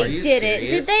No, too. they Are you didn't.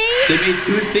 serious?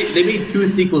 Did they? They made 2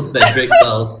 sequels to that Drake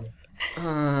Bell Fairly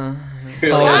Oh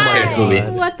Odd my Parents God.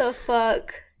 movie. What the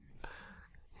fuck?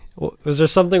 Was there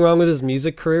something wrong with his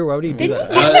music career? Why would he do Didn't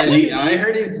that? I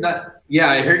heard he's not. Yeah,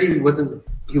 I heard he wasn't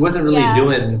really Yeah.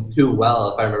 doing too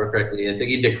well, if I remember correctly. I think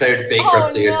he declared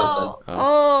bankruptcy or something.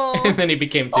 Oh. And then he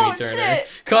became Timmy Turner. shit.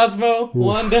 Cosmo,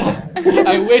 Wanda.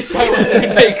 I wish I wasn't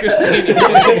in bankruptcy.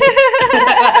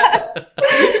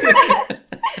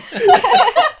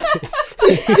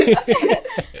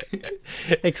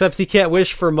 Except he can't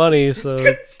wish for money, so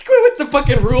Quit with the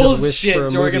fucking rules wish shit, for a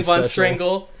Jorgen movie von special.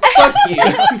 Strangle. Fuck you.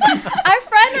 Our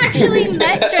friend actually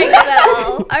met Drake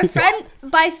Bell. Our friend,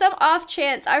 by some off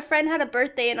chance, our friend had a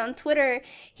birthday, and on Twitter,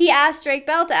 he asked Drake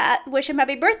Bell to wish him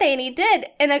happy birthday, and he did.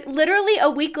 And literally a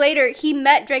week later, he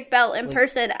met Drake Bell in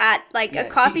person at like a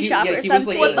coffee shop or he something. Was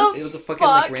like, What the it was a fucking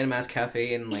fuck? like random ass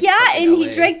cafe in like Yeah, fucking and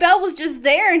LA. Drake Bell was just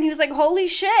there, and he was like, "Holy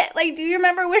shit! Like, do you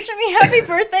remember wishing me happy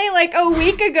birthday like a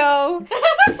week ago?"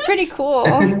 It's pretty cool.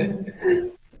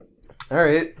 All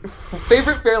right,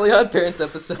 favorite Fairly Odd Parents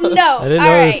episode. No, I didn't all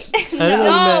know. right. I didn't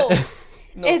know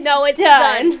you met. It's No, it's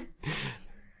done.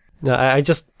 No, I'm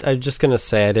just gonna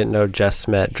say I didn't know Jess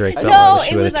met Drake Bell. I No,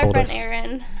 wish you it would was have our told friend us.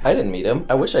 Aaron. I didn't meet him.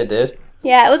 I wish I did.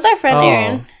 Yeah, it was our friend Oh.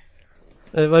 Aaron.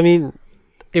 I mean,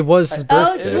 it was his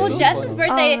Oh, birthday. well, Jess's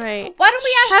birthday. All right. Why don't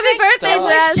we ask Happy Drake birthday, to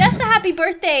wish Jess. Jess a happy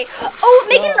birthday? Oh,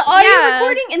 make it an audio Yeah.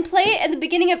 recording and play it at the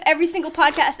beginning of every single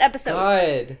podcast episode.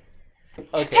 God.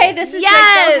 Okay. Hey, this is Yes.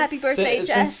 Drake Bell. Happy birthday, Since-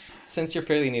 Jess. Since you're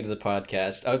fairly new to the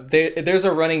podcast, there's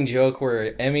a running joke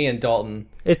where Emmy and Dalton.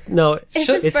 It's his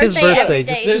his birthday. birthday every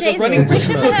day. Just- There's a Jason, running wish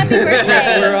him a happy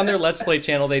birthday. We're on their Let's Play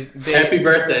channel. They Happy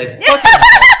birthday!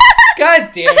 God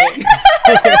damn it!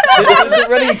 There's a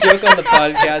running joke on the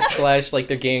podcast / like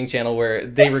their gaming channel where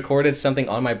they recorded something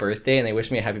on my birthday and they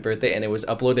wished me a happy birthday, and it was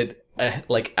uploaded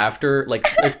like after like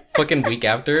a fucking week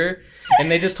after,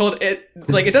 and they just told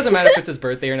it's like it doesn't matter if it's his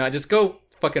birthday or not, just go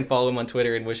fucking follow him on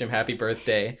Twitter and wish him happy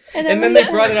birthday. And then they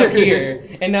brought it up here,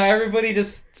 and now everybody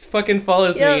just fucking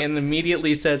follows Yep. me and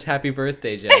immediately says happy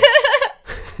birthday, Jess.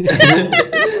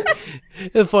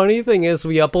 The funny thing is,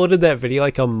 we uploaded that video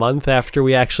like a month after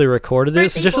we actually recorded it.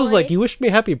 So Birthday Jess was boy. like, "You wished me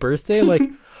happy birthday." I'm like,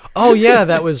 "Oh yeah,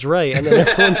 that was right." And then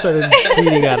everyone started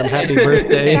tweeting at him happy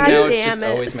birthday. God Now it's damn just it.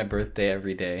 always my birthday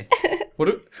every day.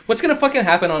 What's gonna fucking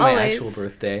happen on my Always. actual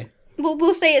birthday?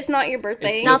 We'll say it's not your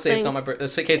birthday. We'll say it's Nothing. on my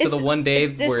birthday. Okay, so the one day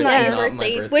It's where not it's your not my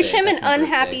birthday. birthday. Wish him an that's my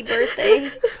unhappy birthday.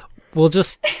 birthday. We'll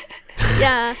just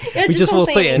Yeah. Yeah, we just won't won't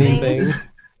say anything.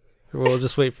 We'll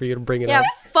just wait for you to bring it Yeah, up.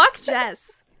 fuck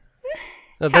Jess.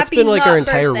 No, that's Happy been like our not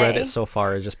entire birthday. Reddit so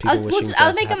far, is just people wishing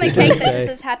I'll Jess make him happy a cake that birthday. just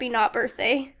says happy not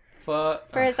birthday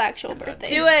Fuck. for his actual birthday.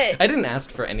 Do it. I didn't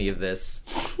ask for any of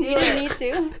this. You don't need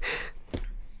to.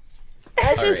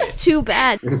 That's All just too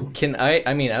bad. Can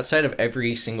I mean, outside of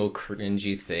every single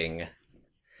cringy thing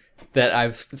that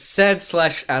I've said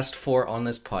 / asked for on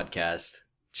this podcast,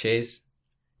 Chase,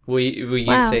 will you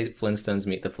Wow. say Flintstones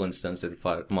meet the Flintstones of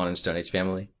the modern Stone Age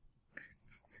family?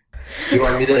 You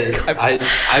want me to?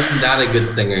 I'm not a good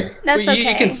singer. That's Well,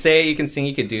 okay. you can say, you can sing,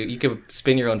 you can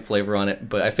spin your own flavor on it,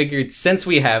 but I figured since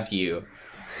we have you,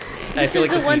 I This feel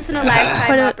is like a once in a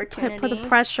lifetime opportunity. Put the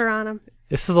pressure on him.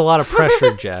 This is a lot of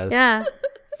pressure, Jazz. Yeah.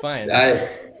 fine. Jazz.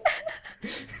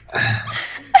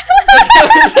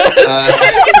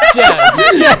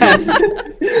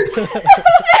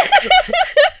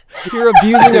 You're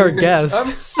abusing our guest. I'm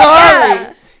sorry.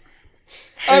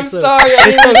 I'm sorry. I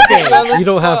didn't It's put you on okay. the You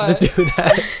don't have spot. to do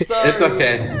that. Sorry. It's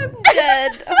okay.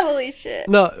 Dead. Holy shit.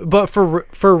 No, but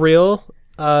for real,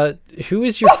 who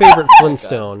is your favorite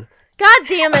Flintstone? God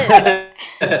damn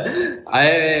it.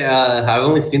 I've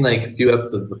only seen like a few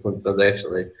episodes of Flintstones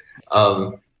actually.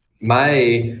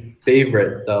 My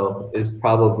favorite though is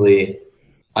probably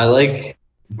I like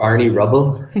Barney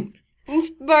Rubble. It's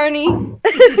Barney.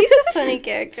 He's a funny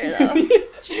character though.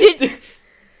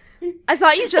 I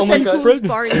thought you just Oh my said God. who's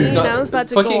Barney, and I was about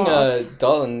to fucking, go off.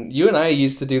 Dalton, you and I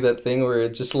used to do that thing where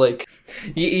it just like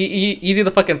you do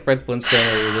the fucking Fred Flintstone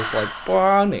where you're just like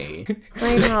Barney.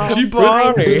 I know.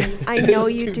 Barney. I know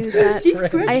you do that.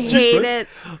 I hate it.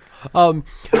 Oh,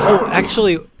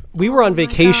 actually, we were on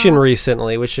vacation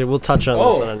recently, which we'll touch on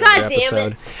this on another God damn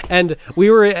episode. And we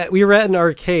were at an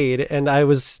arcade, and I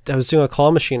was doing a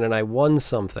claw machine, and I won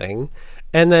something.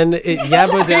 And then it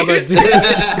yabba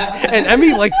dabba and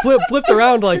Emmy like flipped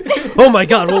around like, oh my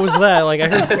god, what was that? Like I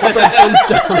heard Fred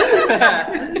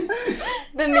Flintstone.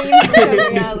 The memes become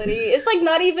reality. It's like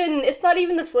not even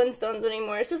the Flintstones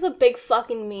anymore. It's just a big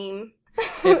fucking meme.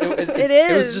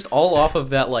 It was just all off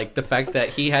of that, like the fact that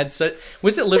he had such.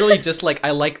 Was it literally just like,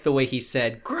 I like the way he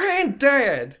said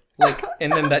 "Granddad," like,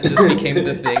 and then that just became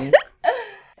the thing.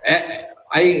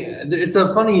 It's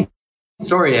a funny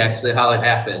story actually how it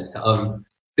happened. That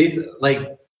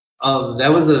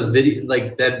was a video.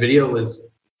 Like that video was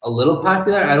a little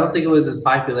popular. I don't think it was as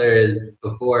popular as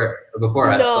before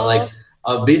us, but like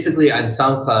basically on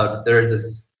SoundCloud there's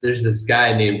this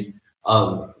guy named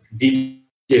DJ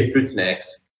Fruit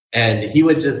Snacks, and he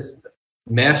would just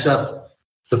mash up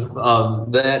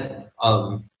that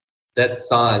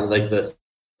song, like the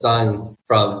song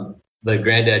from the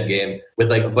Granddad game,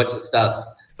 with like a bunch of stuff,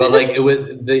 but like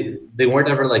they weren't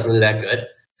ever like really that good.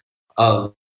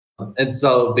 And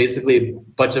so basically a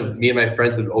bunch of me and my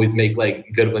friends would always make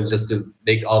like good ones just to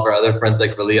make all of our other friends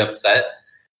like really upset.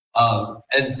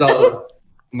 And so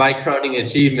my crowning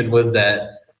achievement was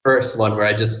that first one where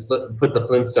I just put the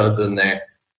Flintstones in there,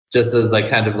 just as like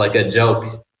kind of like a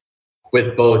joke,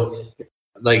 with both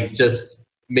like just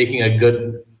making a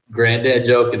good Granddad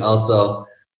joke and also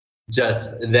just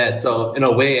that. So in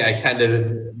a way I kind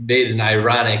of made an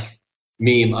ironic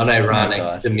meme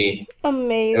unironic to me.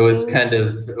 Amazing. It was kind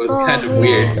of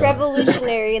weird.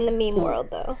 Revolutionary in the meme world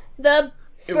though. The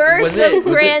birth of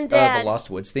Granddad. The Lost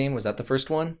Woods theme? Was that the first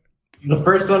one? The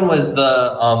first one was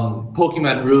the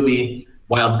Pokemon Ruby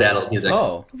Wild Battle music.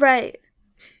 Oh, right.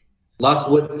 Lost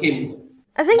Woods came.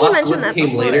 I think you mentioned that came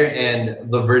before. later,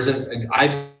 and the version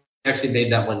I actually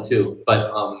made that one too,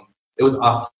 but it was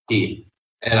off key,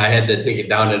 and I had to take it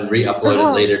down and re-upload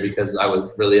it later because I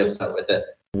was really upset with it.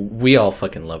 we all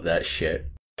fucking love that shit.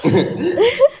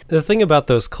 The thing about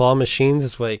those claw machines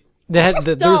is like there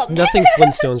was nothing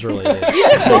Flintstones related. You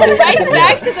just go right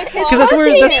back to the claw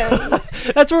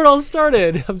machine. That's where it all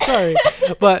started. I'm sorry,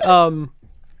 but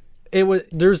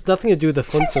there's nothing to do with the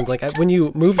Flintstones. Like when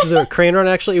you moved the crane run,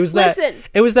 actually, it was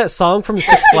that song from the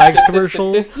Six Flags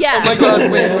commercial. Yeah. Oh my god!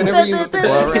 Whenever you move the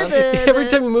claw around, Every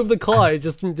time you move the claw, it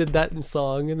just did that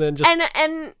song, and then just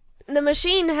and the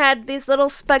machine had these little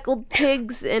speckled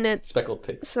pigs in it. speckled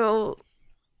pigs. So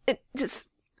it just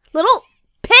little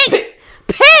pigs.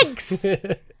 Pigs.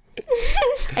 I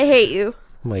hate you.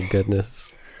 My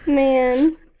goodness.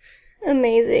 Man.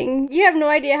 Amazing. You have no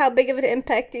idea how big of an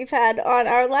impact you've had on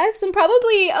our lives and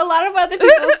probably a lot of other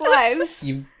people's lives.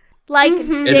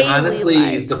 It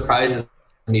honestly surprises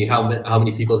me how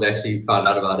many people have actually found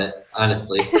out about it,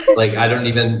 honestly. Like, I don't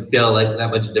even feel like that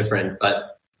much different,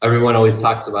 but everyone always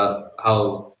talks about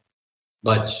how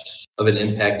much of an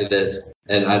impact it is.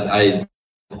 And I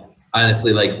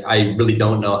honestly, like, I really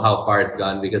don't know how far it's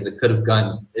gone, because it could have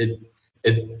gone, it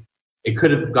could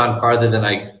have gone farther than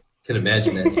I could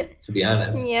imagine it, to be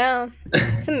honest. Yeah,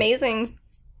 it's amazing.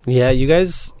 Yeah, you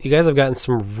guys have gotten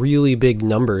some really big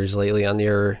numbers lately on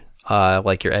your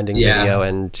like your ending video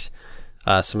and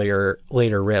some of your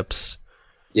later rips.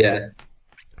 Yeah.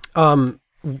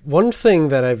 One thing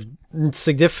that I've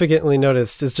significantly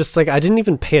noticed is just like I didn't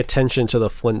even pay attention to the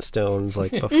Flintstones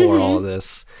like before all of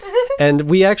this, and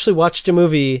we actually watched a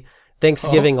movie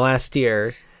Thanksgiving last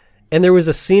year. And there was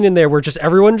a scene in there where just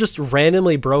everyone just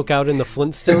randomly broke out in the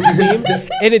Flintstones theme,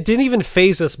 and it didn't even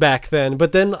phase us back then.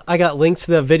 But then I got linked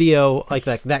to the video, like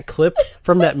that clip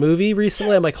from that movie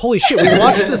recently. I'm like, holy shit, we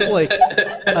watched this like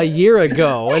a year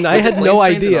ago, and I had no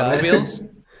idea.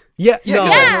 Yeah, no,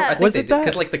 I think was it that?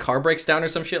 Because like the car breaks down or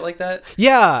some shit like that.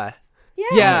 Yeah.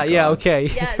 Yeah, okay.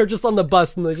 Yes. They're just on the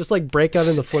bus and they just like break out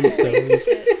in the Flintstones.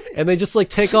 And they just like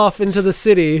take off into the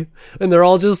city and they're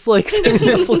all just like singing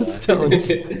the Flintstones.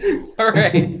 All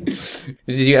right.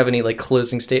 Did you have any like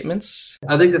closing statements?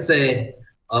 I'd like to say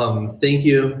thank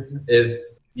you if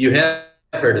you have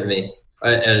heard of me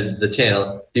and the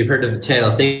channel. If you've heard of the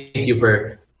channel, thank you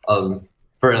for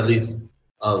at least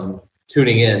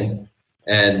tuning in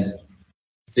and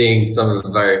seeing some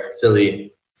of our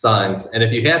silly songs. And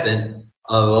if you haven't,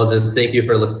 well, just thank you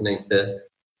for listening to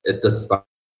it this far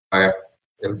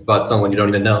about someone you don't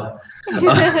even know.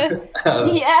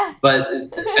 Yeah. But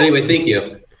anyway, thank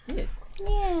you.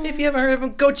 Yeah. If you haven't heard of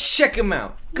him, go check him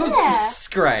out. Go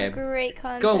subscribe. Great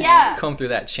content. Go comb through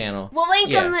that channel. We'll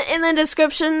link in the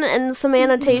description and some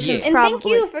annotations. And probably. thank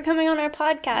you for coming on our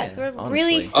podcast. Yeah, We're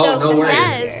really honestly. stoked. no to worries.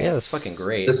 have you. Yes. Fucking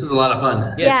great. This was a lot of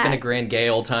fun. Yeah, it's been a grand gay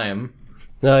old time.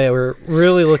 No, yeah, we're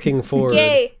really looking forward.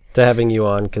 Gay. to having you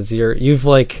on, because you've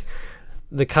like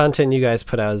the content you guys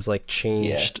put out has like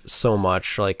changed so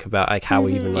much, like about like how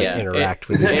we even like interact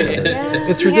with each other.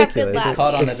 It's ridiculous. It's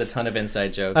caught on as a ton of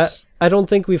inside jokes. I don't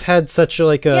think we've had such a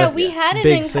like a we had an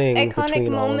big thing iconic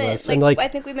moment. Like I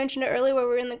think we mentioned it earlier where we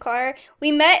were in the car.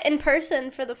 We met in person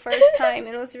for the first time,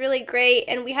 and it was really great.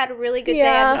 And we had a really good day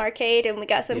at an arcade, and we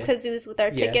got some kazoos with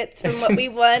our tickets from what we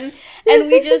won. And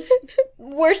we just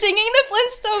were singing the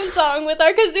Flintstone song with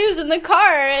our kazoos in the car,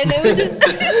 and it was just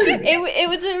it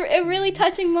was a really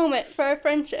touching moment for our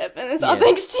friendship, and it's all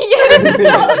thanks to you.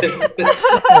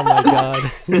 Oh my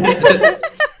god.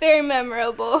 Very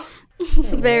memorable.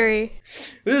 Very.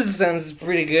 This sounds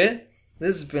pretty good.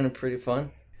 This has been pretty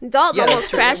fun. Dalton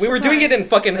almost crashed. We were doing it in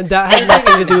fucking. That had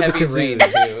nothing to do with the rain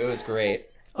kazoos. too. It was great.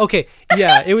 Okay,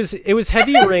 yeah, it was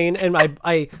heavy rain, and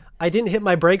I didn't hit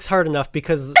my brakes hard enough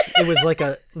because it was like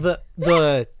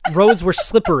the roads were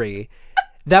slippery.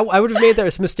 That I would have made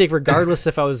that mistake regardless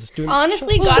if I was doing.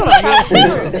 Honestly, God was probably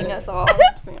cursing us all.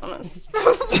 To be honest, for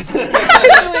doing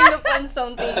the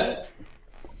Flintstone theme.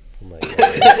 Oh my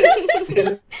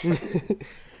god.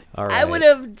 All right. I would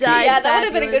have died. Yeah, that would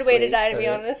have been a good way to die, to be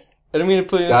honest. I don't mean to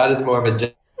put you. God is more of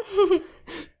a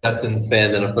Jetsons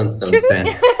fan than a Flintstones fan.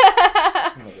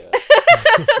 Oh my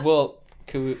god. Well,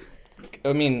 could we?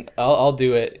 I mean, I'll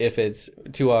do it if it's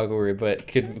too awkward. But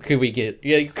could we get?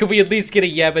 Yeah, could we at least get a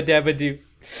yabba dabba doo?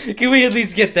 Can we at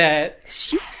least get that?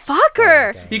 You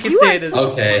fucker. You can say it as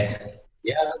okay.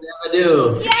 Yeah, I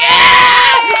do.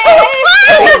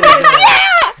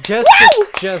 Just.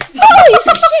 Holy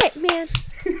shit, man.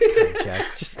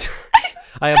 Jess, just.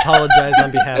 I apologize on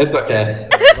behalf It's of okay.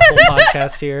 the whole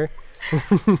podcast here.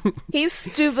 He's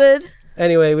stupid.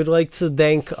 Anyway, we'd like to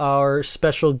thank our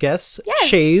special guest,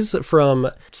 Shays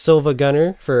from Silva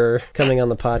Gunner, for coming on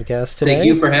the podcast today. Thank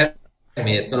you for having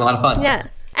me. It's been a lot of fun. Yeah.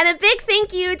 And a big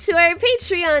thank you to our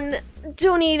Patreon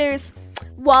donators,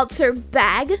 Walter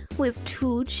Bag with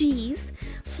 2 G's,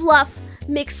 Fluff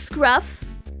McScruff,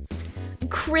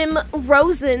 Crim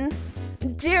Rosen,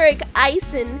 Derek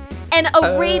Eisen, and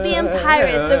Arabian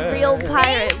Pirate, the real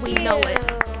pirate. We know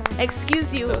it.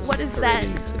 Excuse you, what is that?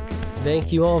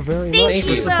 Thank you all very much Thank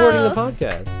for you. supporting the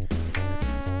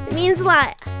podcast. It means a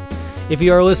lot. If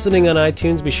you are listening on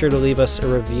iTunes, be sure to leave us a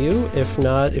review. If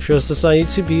not, if you're listening on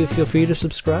YouTube, feel free to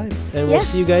subscribe. And we'll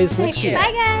see you guys next week.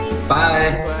 Bye, guys.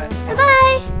 Bye. Bye-bye.